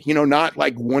day, not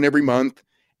like one every month.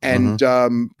 And,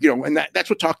 and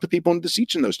that's what talked to people into the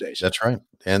seats in those days. That's right.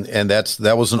 And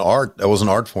that was an art. That was an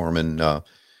art form.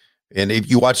 And if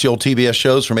you watch the old TBS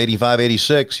shows from 85,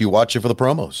 86, you watch it for the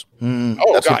promos.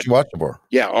 That's what you watch it for.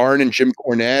 Yeah. Arn and Jim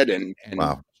Cornette and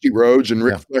wow. Steve Rhodes and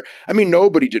Ric Flair. I mean,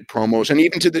 nobody did promos. And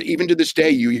even to this day,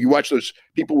 you watch those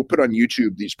people who put on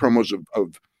YouTube these promos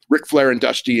of Ric Flair and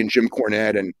Dusty and Jim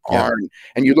Cornette and Arn,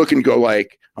 and you look and go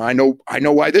like, I know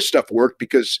why this stuff worked,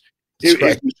 because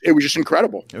it was just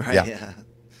incredible. Right. Yeah.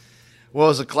 Well, it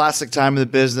was a classic time in the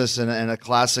business and a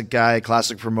classic guy,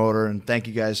 classic promoter. And thank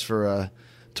you guys for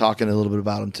talking a little bit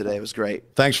about him today. It was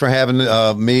great. Thanks for having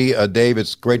me, Dave.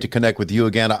 It's great to connect with you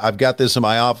again. I've got this in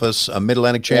my office,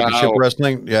 Mid-Atlantic Championship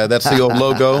Wrestling. Yeah, that's the old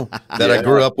logo that I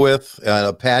grew up with,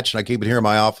 a patch, and I keep it here in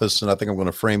my office, and I think I'm going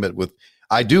to frame it with,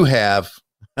 I do have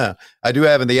in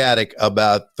the attic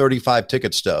about 35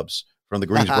 ticket stubs from the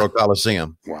Greensboro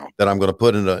Coliseum that I'm going to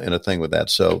put in a thing with that.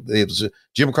 So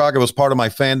Jim Crockett was part of my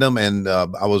fandom, and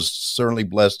I was certainly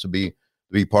blessed to be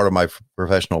part of my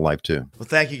professional life too. Well,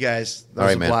 thank you guys. That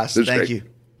was a blast. Thank you.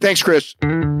 Thanks, Chris.